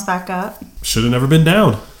channel's back up. Should have never been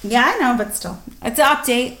down. Yeah, I know, but still. It's an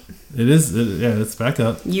update. It is, it's back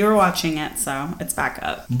up. You were watching it, so it's back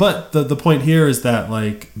up. But the point here is that,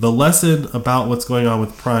 like, the lesson about what's going on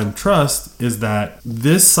with Prime Trust is that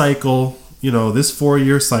this cycle, this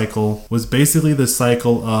 4-year cycle was basically the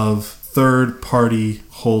cycle of third party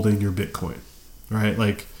holding your Bitcoin, right?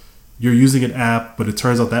 Like, you're using an app, but it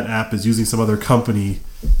turns out that app is using some other company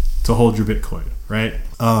to hold your Bitcoin, right?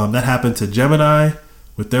 That happened to Gemini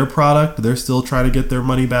with their product. They're still trying to get their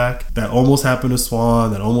money back. That almost happened to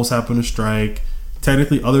Swan. That almost happened to Strike.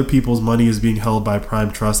 Technically, other people's money is being held by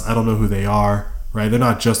Prime Trust. I don't know who they are, right? They're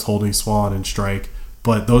not just holding Swan and Strike,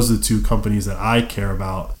 but those are the two companies that I care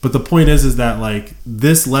about. But the point is that, like,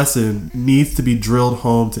 this lesson needs to be drilled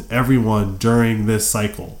home to everyone during this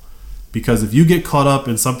cycle. Because if you get caught up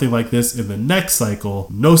in something like this in the next cycle,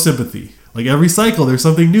 no sympathy. Like, every cycle, there's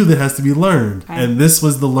something new that has to be learned. Right. And this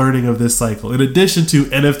was the learning of this cycle. In addition to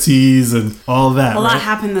NFTs and all that. A lot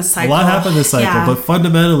happened this cycle. Yeah. But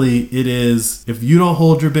fundamentally, it is, if you don't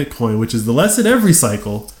hold your Bitcoin, which is the lesson every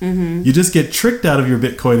cycle, you just get tricked out of your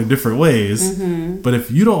Bitcoin in different ways. But if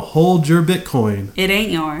you don't hold your Bitcoin, it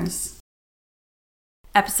ain't yours.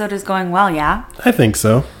 Episode is going well, yeah? I think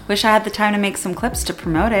so. Wish I had the time to make some clips to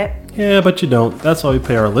promote it. Yeah, but you don't. That's why we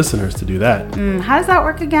pay our listeners to do that. How does that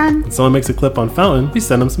work again? When someone makes a clip on Fountain, we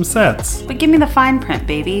send them some sats. But give me the fine print,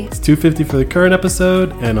 baby. It's $2.50 for the current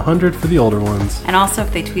episode and $100 for the older ones. And also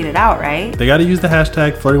if they tweet it out, right? They gotta use the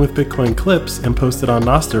hashtag flirtingwithbitcoinclips and post it on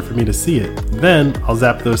Nostr for me to see it. Then I'll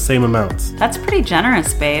zap those same amounts. That's pretty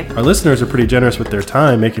generous, babe. Our listeners are pretty generous with their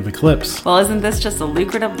time making the clips. Well, isn't this just a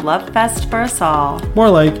lucrative love fest for us all? More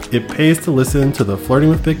like, it pays to listen to the Flirting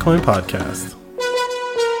with Bitcoin podcast.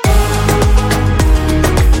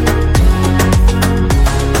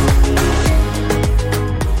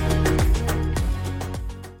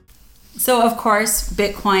 So, of course,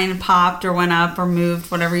 Bitcoin popped or went up or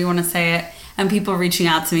moved, whatever you want to say it, and people reaching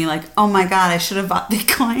out to me like, oh my God, I should have bought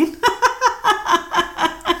Bitcoin.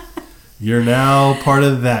 You're now part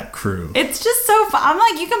of that crew. It's just so fun. I'm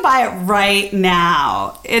like, you can buy it right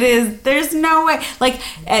now. It is, there's no way. Like,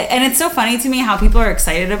 and it's so funny to me how people are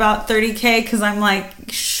excited about 30K, because I'm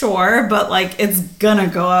like, sure, but like, it's gonna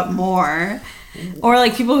go up more. Or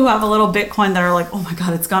like people who have a little Bitcoin that are like, oh my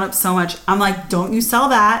God, it's gone up so much. I'm like, don't you sell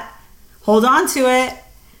that. Hold on to it.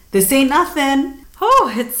 This ain't nothing.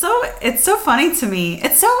 Oh, it's so funny to me.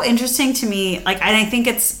 It's so interesting to me. Like, and I think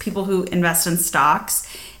it's people who invest in stocks,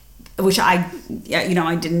 which I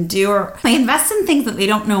didn't do, or they invest in things that they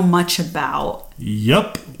don't know much about.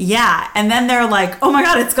 Yep. Yeah. And then they're like, oh my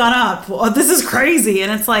God, it's gone up. Well, this is crazy.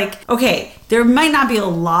 And it's like, okay, there might not be a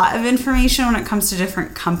lot of information when it comes to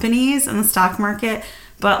different companies in the stock market,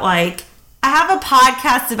 but like, I have a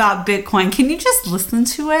podcast about Bitcoin. Can you just listen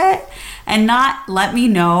to it and not let me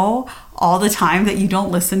know all the time that you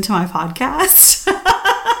don't listen to my podcast?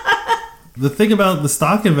 The thing about the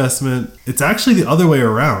stock investment, it's actually the other way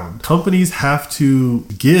around. Companies have to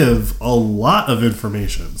give a lot of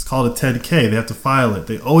information. It's called a 10K. They have to file it.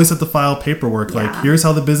 They always have to file paperwork. Yeah. Like, here's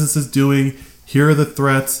how the business is doing. Here are the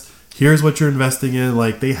threats. Here's what you're investing in.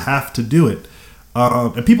 Like, they have to do it.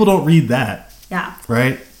 And people don't read that. Yeah.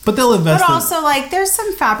 Right? But they'll invest. But also, like, there's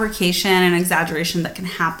some fabrication and exaggeration that can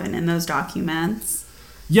happen in those documents.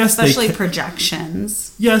 Yes, especially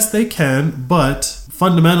projections. Yes, they can. But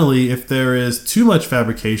fundamentally, if there is too much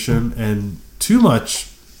fabrication and too much,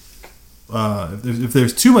 if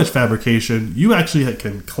there's too much fabrication, you actually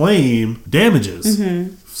can claim damages.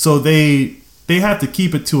 Mm-hmm. So they have to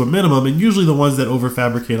keep it to a minimum, and usually the ones that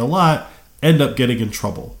overfabricate a lot end up getting in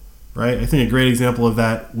trouble, right? I think a great example of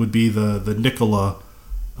that would be the Nikola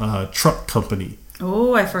truck company.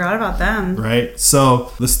 Oh, I forgot about them. Right?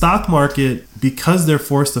 So the stock market, because they're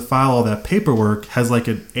forced to file all that paperwork, has like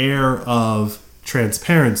an air of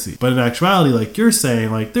transparency. But in actuality, like you're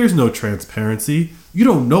saying, like there's no transparency. You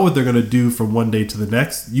don't know what they're going to do from one day to the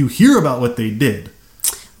next. You hear about what they did.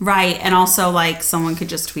 Right. And also, like, someone could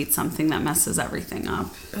just tweet something that messes everything up.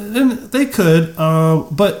 And they could.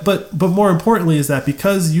 But more importantly is that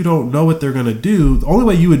because you don't know what they're going to do, the only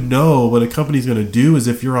way you would know what a company's going to do is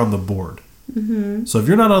if you're on the board. Mm-hmm. So if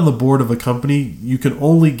you're not on the board of a company, you can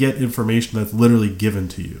only get information that's literally given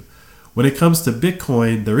to you. When it comes to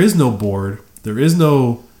Bitcoin, there is no board. There is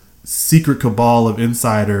no secret cabal of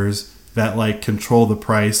insiders that like control the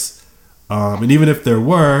price. And even if there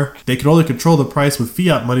were, they can only control the price with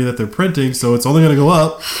fiat money that they're printing, so it's only going to go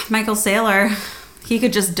up. Michael Saylor, he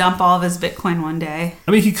could just dump all of his Bitcoin one day.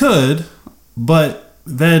 I mean, he could, but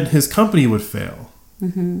then his company would fail.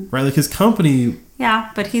 Mm-hmm. Right? Like his company...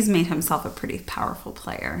 Yeah, but he's made himself a pretty powerful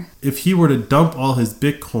player. If he were to dump all his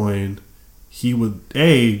Bitcoin, he would,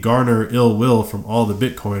 garner ill will from all the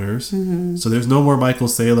Bitcoiners. Mm-hmm. So there's no more Michael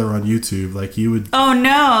Saylor on YouTube. Like he would... Oh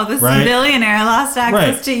no, this billionaire lost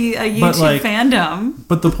access to a YouTube fandom.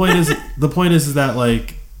 But the point is that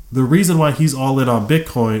like the reason why he's all in on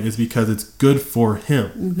Bitcoin is because it's good for him.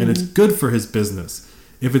 Mm-hmm. And it's good for his business.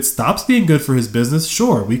 If it stops being good for his business,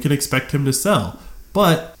 sure, we can expect him to sell.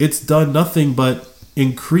 But it's done nothing but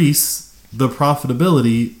increase the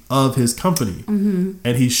profitability of his company. Mm-hmm.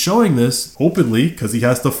 And he's showing this openly because he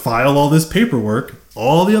has to file all this paperwork.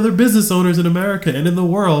 All the other business owners in America and in the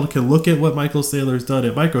world can look at what Michael Saylor's done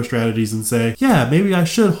at MicroStrategies and say, yeah, maybe I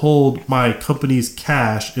should hold my company's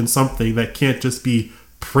cash in something that can't just be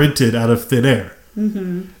printed out of thin air.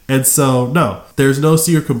 Mm-hmm. And so, no, there's no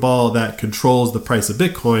secret cabal that controls the price of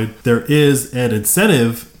Bitcoin. There is an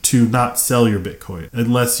incentive to not sell your Bitcoin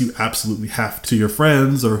unless you absolutely have to. Your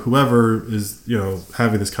friends or whoever is,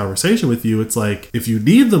 having this conversation with you, it's like, if you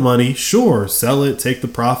need the money, sure, sell it, take the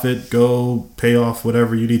profit, go pay off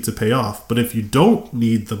whatever you need to pay off. But if you don't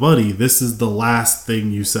need the money, this is the last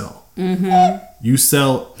thing you sell. Mm-hmm. You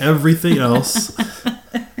sell everything else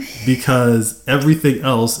because everything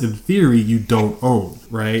else, in theory, you don't own,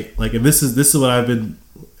 right? Like, and this is what I've been,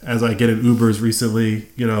 as I get in Ubers recently,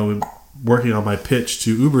 working on my pitch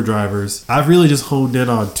to Uber drivers, I've really just honed in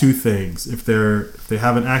on two things. If they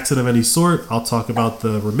have an accident of any sort, I'll talk about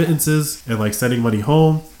the remittances and like sending money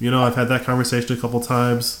home. I've had that conversation a couple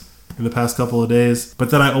times in the past couple of days.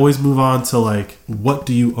 But then I always move on to like, what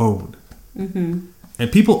do you own? Mm-hmm.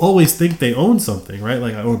 And people always think they own something, right?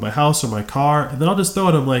 Like I own my house or my car. And then I'll just throw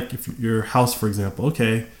at them like, if your house, for example,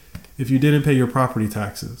 okay, if you didn't pay your property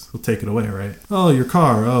taxes, they'll take it away, right? Oh, your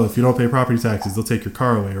car. Oh, if you don't pay property taxes, they'll take your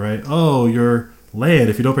car away, right? Oh, your land.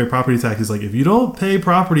 If you don't pay property taxes, like if you don't pay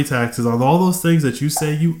property taxes on all those things that you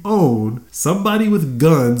say you own, somebody with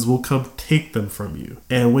guns will come take them from you.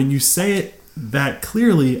 And when you say it that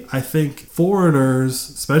clearly, I think foreigners,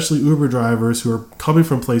 especially Uber drivers who are coming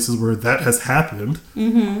from places where that has happened,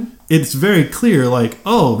 mm-hmm. It's very clear like,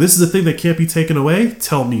 oh, this is a thing that can't be taken away?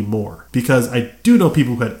 Tell me more. Because I do know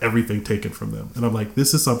people who had everything taken from them. And I'm like,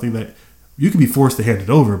 this is something that you can be forced to hand it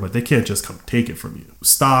over, but they can't just come take it from you.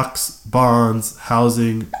 Stocks, bonds,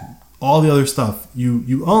 housing, all the other stuff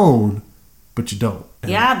you own, but you don't.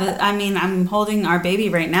 And I'm holding our baby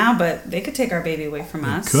right now, but they could take our baby away from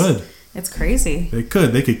us. They could. It's crazy. They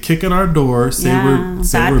could. They could kick in our door, say we're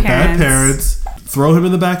bad parents, throw him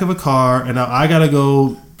in the back of a car, and now I gotta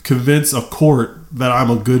go convince a court that I'm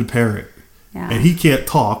a good parent. Yeah. And he can't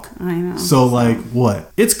talk. I know. So like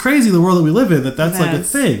what? It's crazy the world that we live in that's like a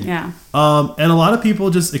thing. Yeah. And a lot of people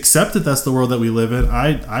just accept that that's the world that we live in.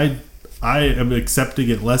 I am accepting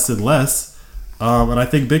it less and less. And I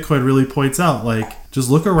think Bitcoin really points out like just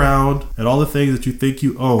look around at all the things that you think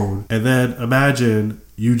you own and then imagine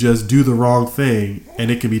you just do the wrong thing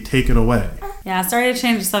and it can be taken away. Yeah, sorry to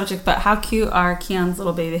change the subject, but how cute are Keon's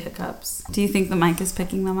little baby hiccups? Do you think the mic is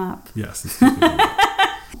picking them up? Yes, it's picking them up.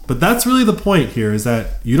 But that's really the point here is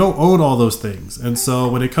that you don't own all those things. And so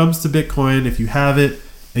when it comes to Bitcoin, if you have it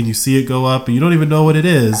and you see it go up and you don't even know what it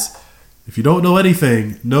is, if you don't know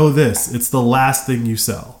anything, know this. It's the last thing you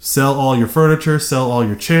sell. Sell all your furniture, sell all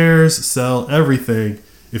your chairs, sell everything.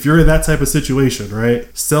 If you're in that type of situation, right?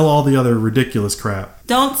 Sell all the other ridiculous crap.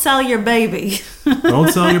 Don't sell your baby. Don't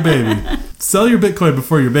sell your baby. Sell your Bitcoin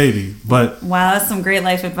before your baby. But wow, that's some great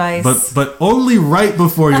life advice. But only right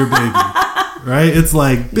before your baby. Right? It's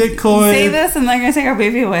like Bitcoin. Say this and they're going to take our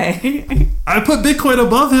baby away. I put Bitcoin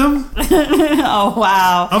above him. Oh,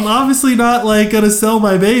 wow. I'm obviously not like going to sell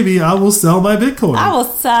my baby. I will sell my Bitcoin. I will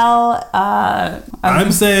sell...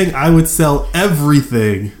 I'm saying I would sell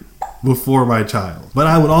everything before my child. But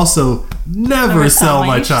I would also Never sell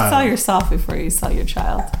my you should child. Sell yourself before you sell your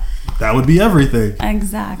child. That would be everything.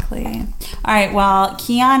 Exactly. All right. Well,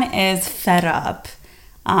 Keon is fed up,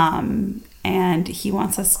 and he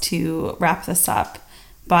wants us to wrap this up.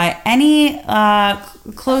 But any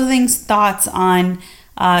closing thoughts on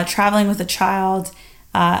traveling with a child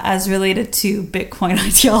as related to Bitcoin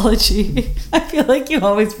ideology? I feel like you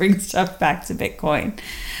always bring stuff back to Bitcoin.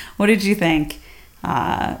 What did you think?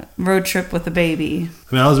 Road trip with a baby.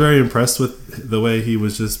 I mean, I was very impressed with the way he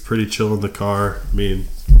was just pretty chill in the car. I mean,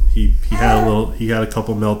 he had a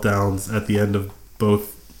couple meltdowns at the end of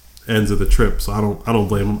both ends of the trip, so I don't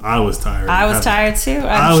blame him. I was tired. I was tired too.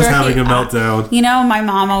 I was having a meltdown. You know, my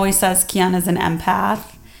mom always says Keon is an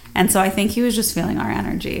empath, and so I think he was just feeling our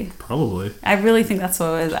energy. Probably. I really think that's what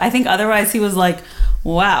it was. I think otherwise he was like,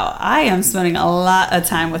 wow, I am spending a lot of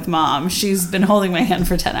time with mom. She's been holding my hand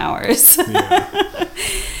for 10 hours. Yeah.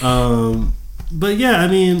 But yeah, I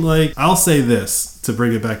mean, like, I'll say this to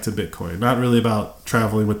bring it back to Bitcoin. Not really about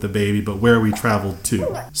traveling with the baby, but where we traveled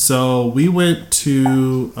to. So we went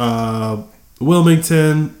to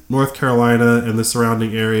Wilmington, North Carolina, and the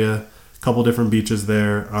surrounding area. A couple different beaches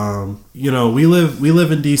there. You know, we live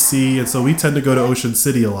in DC, and so we tend to go to Ocean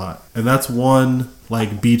City a lot. And that's one,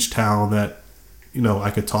 like, beach town that, you know, I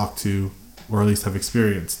could talk to, or at least have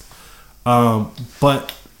experienced.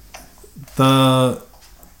 But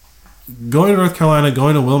going to North Carolina,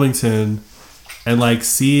 going to Wilmington, and like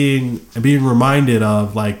seeing and being reminded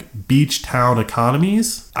of like beach town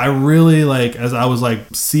economies, I really like, as I was like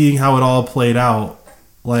seeing how it all played out,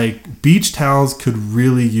 like beach towns could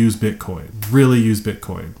really use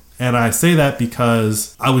Bitcoin. And I say that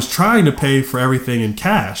because I was trying to pay for everything in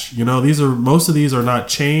cash. You know, most of these are not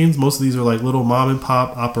chains. Most of these are like little mom and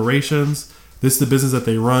pop operations. This is the business that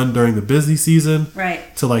they run during the busy season,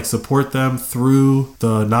 right? To like support them through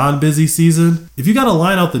the non-busy season. If you got to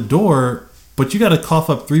line out the door, but you got to cough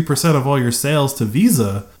up 3% of all your sales to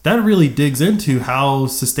Visa, that really digs into how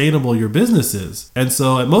sustainable your business is. And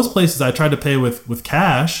so at most places I try to pay with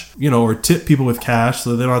cash, you know, or tip people with cash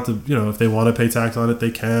so they don't have to, you know, if they want to pay tax on it,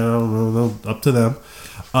 they can. I don't know, up to them.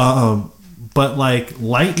 But like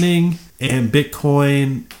Lightning and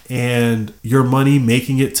Bitcoin and your money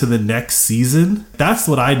making it to the next season, that's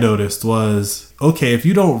what I noticed was, okay, if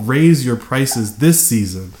you don't raise your prices this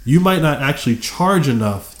season, you might not actually charge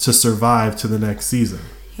enough to survive to the next season.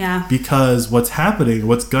 Yeah. Because what's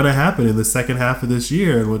going to happen in the second half of this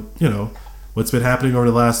year, and what's been happening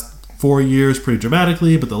over the last 4 years pretty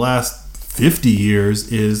dramatically, but the last 50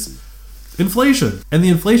 years is inflation. And the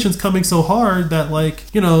inflation's coming so hard that, like,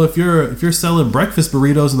 you know, if you're selling breakfast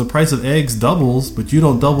burritos and the price of eggs doubles, but you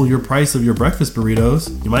don't double your price of your breakfast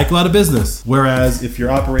burritos, you might go out of business. Whereas if you're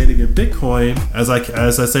operating in Bitcoin, as I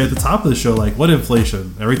say at the top of the show, like, what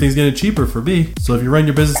inflation? Everything's getting cheaper for me. So if you run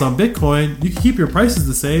your business on Bitcoin, you can keep your prices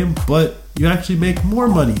the same, but you actually make more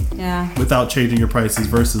money without changing your prices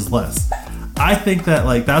versus less. I think that,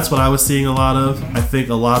 like, that's what I was seeing a lot of. I think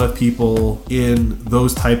a lot of people in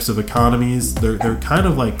those types of economies, they're kind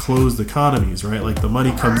of like closed economies, right? Like the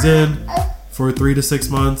money comes in for 3 to 6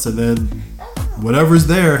 months, and then whatever's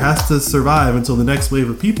there has to survive until the next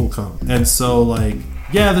wave of people come. And so, like,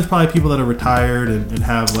 yeah, there's probably people that are retired and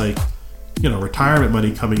have, like, you know, retirement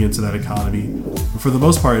money coming into that economy. But for the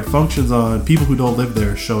most part, it functions on people who don't live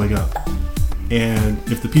there showing up. And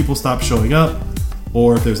if the people stop showing up,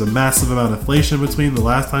 or if there's a massive amount of inflation between the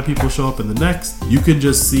last time people show up and the next, you can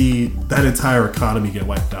just see that entire economy get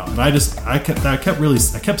wiped out. And I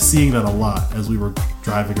kept seeing that a lot as we were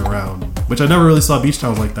driving around, which I never really saw beach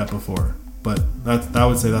towns like that before. But I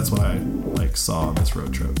would say that's what I like saw on this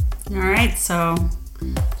road trip. All right, so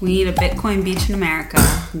we need a Bitcoin beach in America.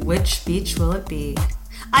 Which beach will it be?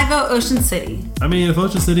 I vote Ocean City. I mean, if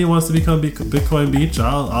Ocean City wants to become Bitcoin Beach,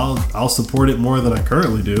 I'll support it more than I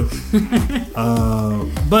currently do.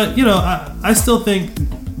 But, you know, I still think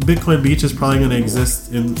Bitcoin Beach is probably going to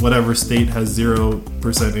exist in whatever state has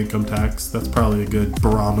 0% income tax. That's probably a good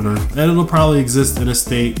barometer. And it'll probably exist in a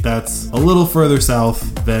state that's a little further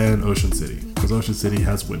south than Ocean City, because Ocean City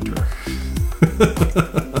has winter.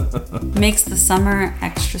 Makes the summer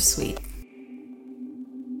extra sweet.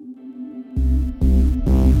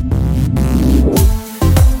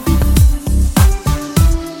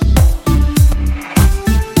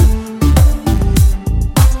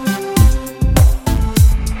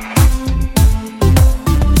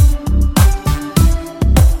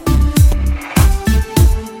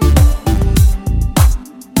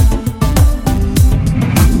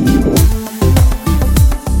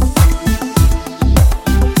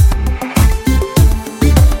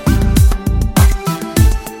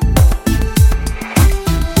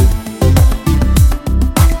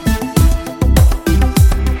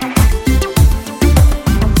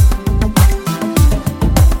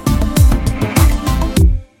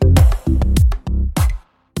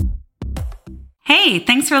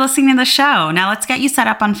 for listening to the show. Now let's get you set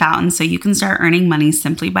up on Fountain so you can start earning money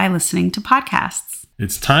simply by listening to podcasts.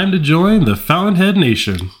 It's time to join the Fountainhead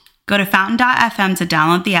Nation. Go to fountain.fm to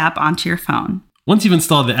download the app onto your phone. Once you've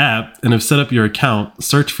installed the app and have set up your account,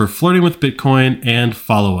 search for Flirting with Bitcoin and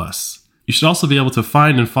follow us. You should also be able to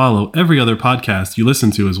find and follow every other podcast you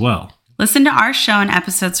listen to as well. Listen to our show and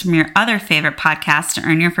episodes from your other favorite podcasts to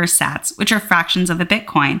earn your first sats, which are fractions of a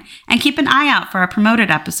Bitcoin. And keep an eye out for our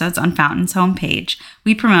promoted episodes on Fountain's homepage.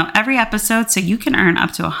 We promote every episode so you can earn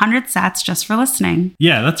up to 100 sats just for listening.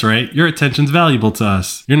 Yeah, that's right. Your attention's valuable to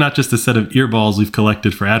us. You're not just a set of earballs we've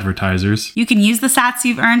collected for advertisers. You can use the sats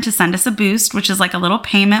you've earned to send us a boost, which is like a little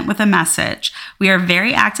payment with a message. We are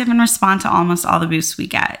very active and respond to almost all the boosts we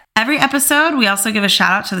get. Every episode, we also give a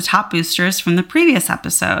shout out to the top boosters from the previous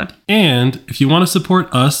episode. And if you want to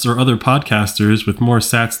support us or other podcasters with more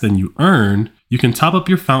sats than you earn, you can top up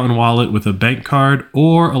your Fountain wallet with a bank card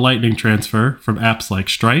or a lightning transfer from apps like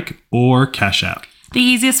Strike or Cash App. The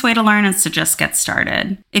easiest way to learn is to just get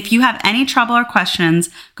started. If you have any trouble or questions,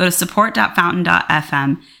 go to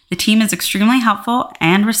support.fountain.fm. The team is extremely helpful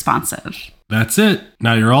and responsive. That's it.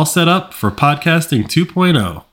 Now you're all set up for podcasting 2.0.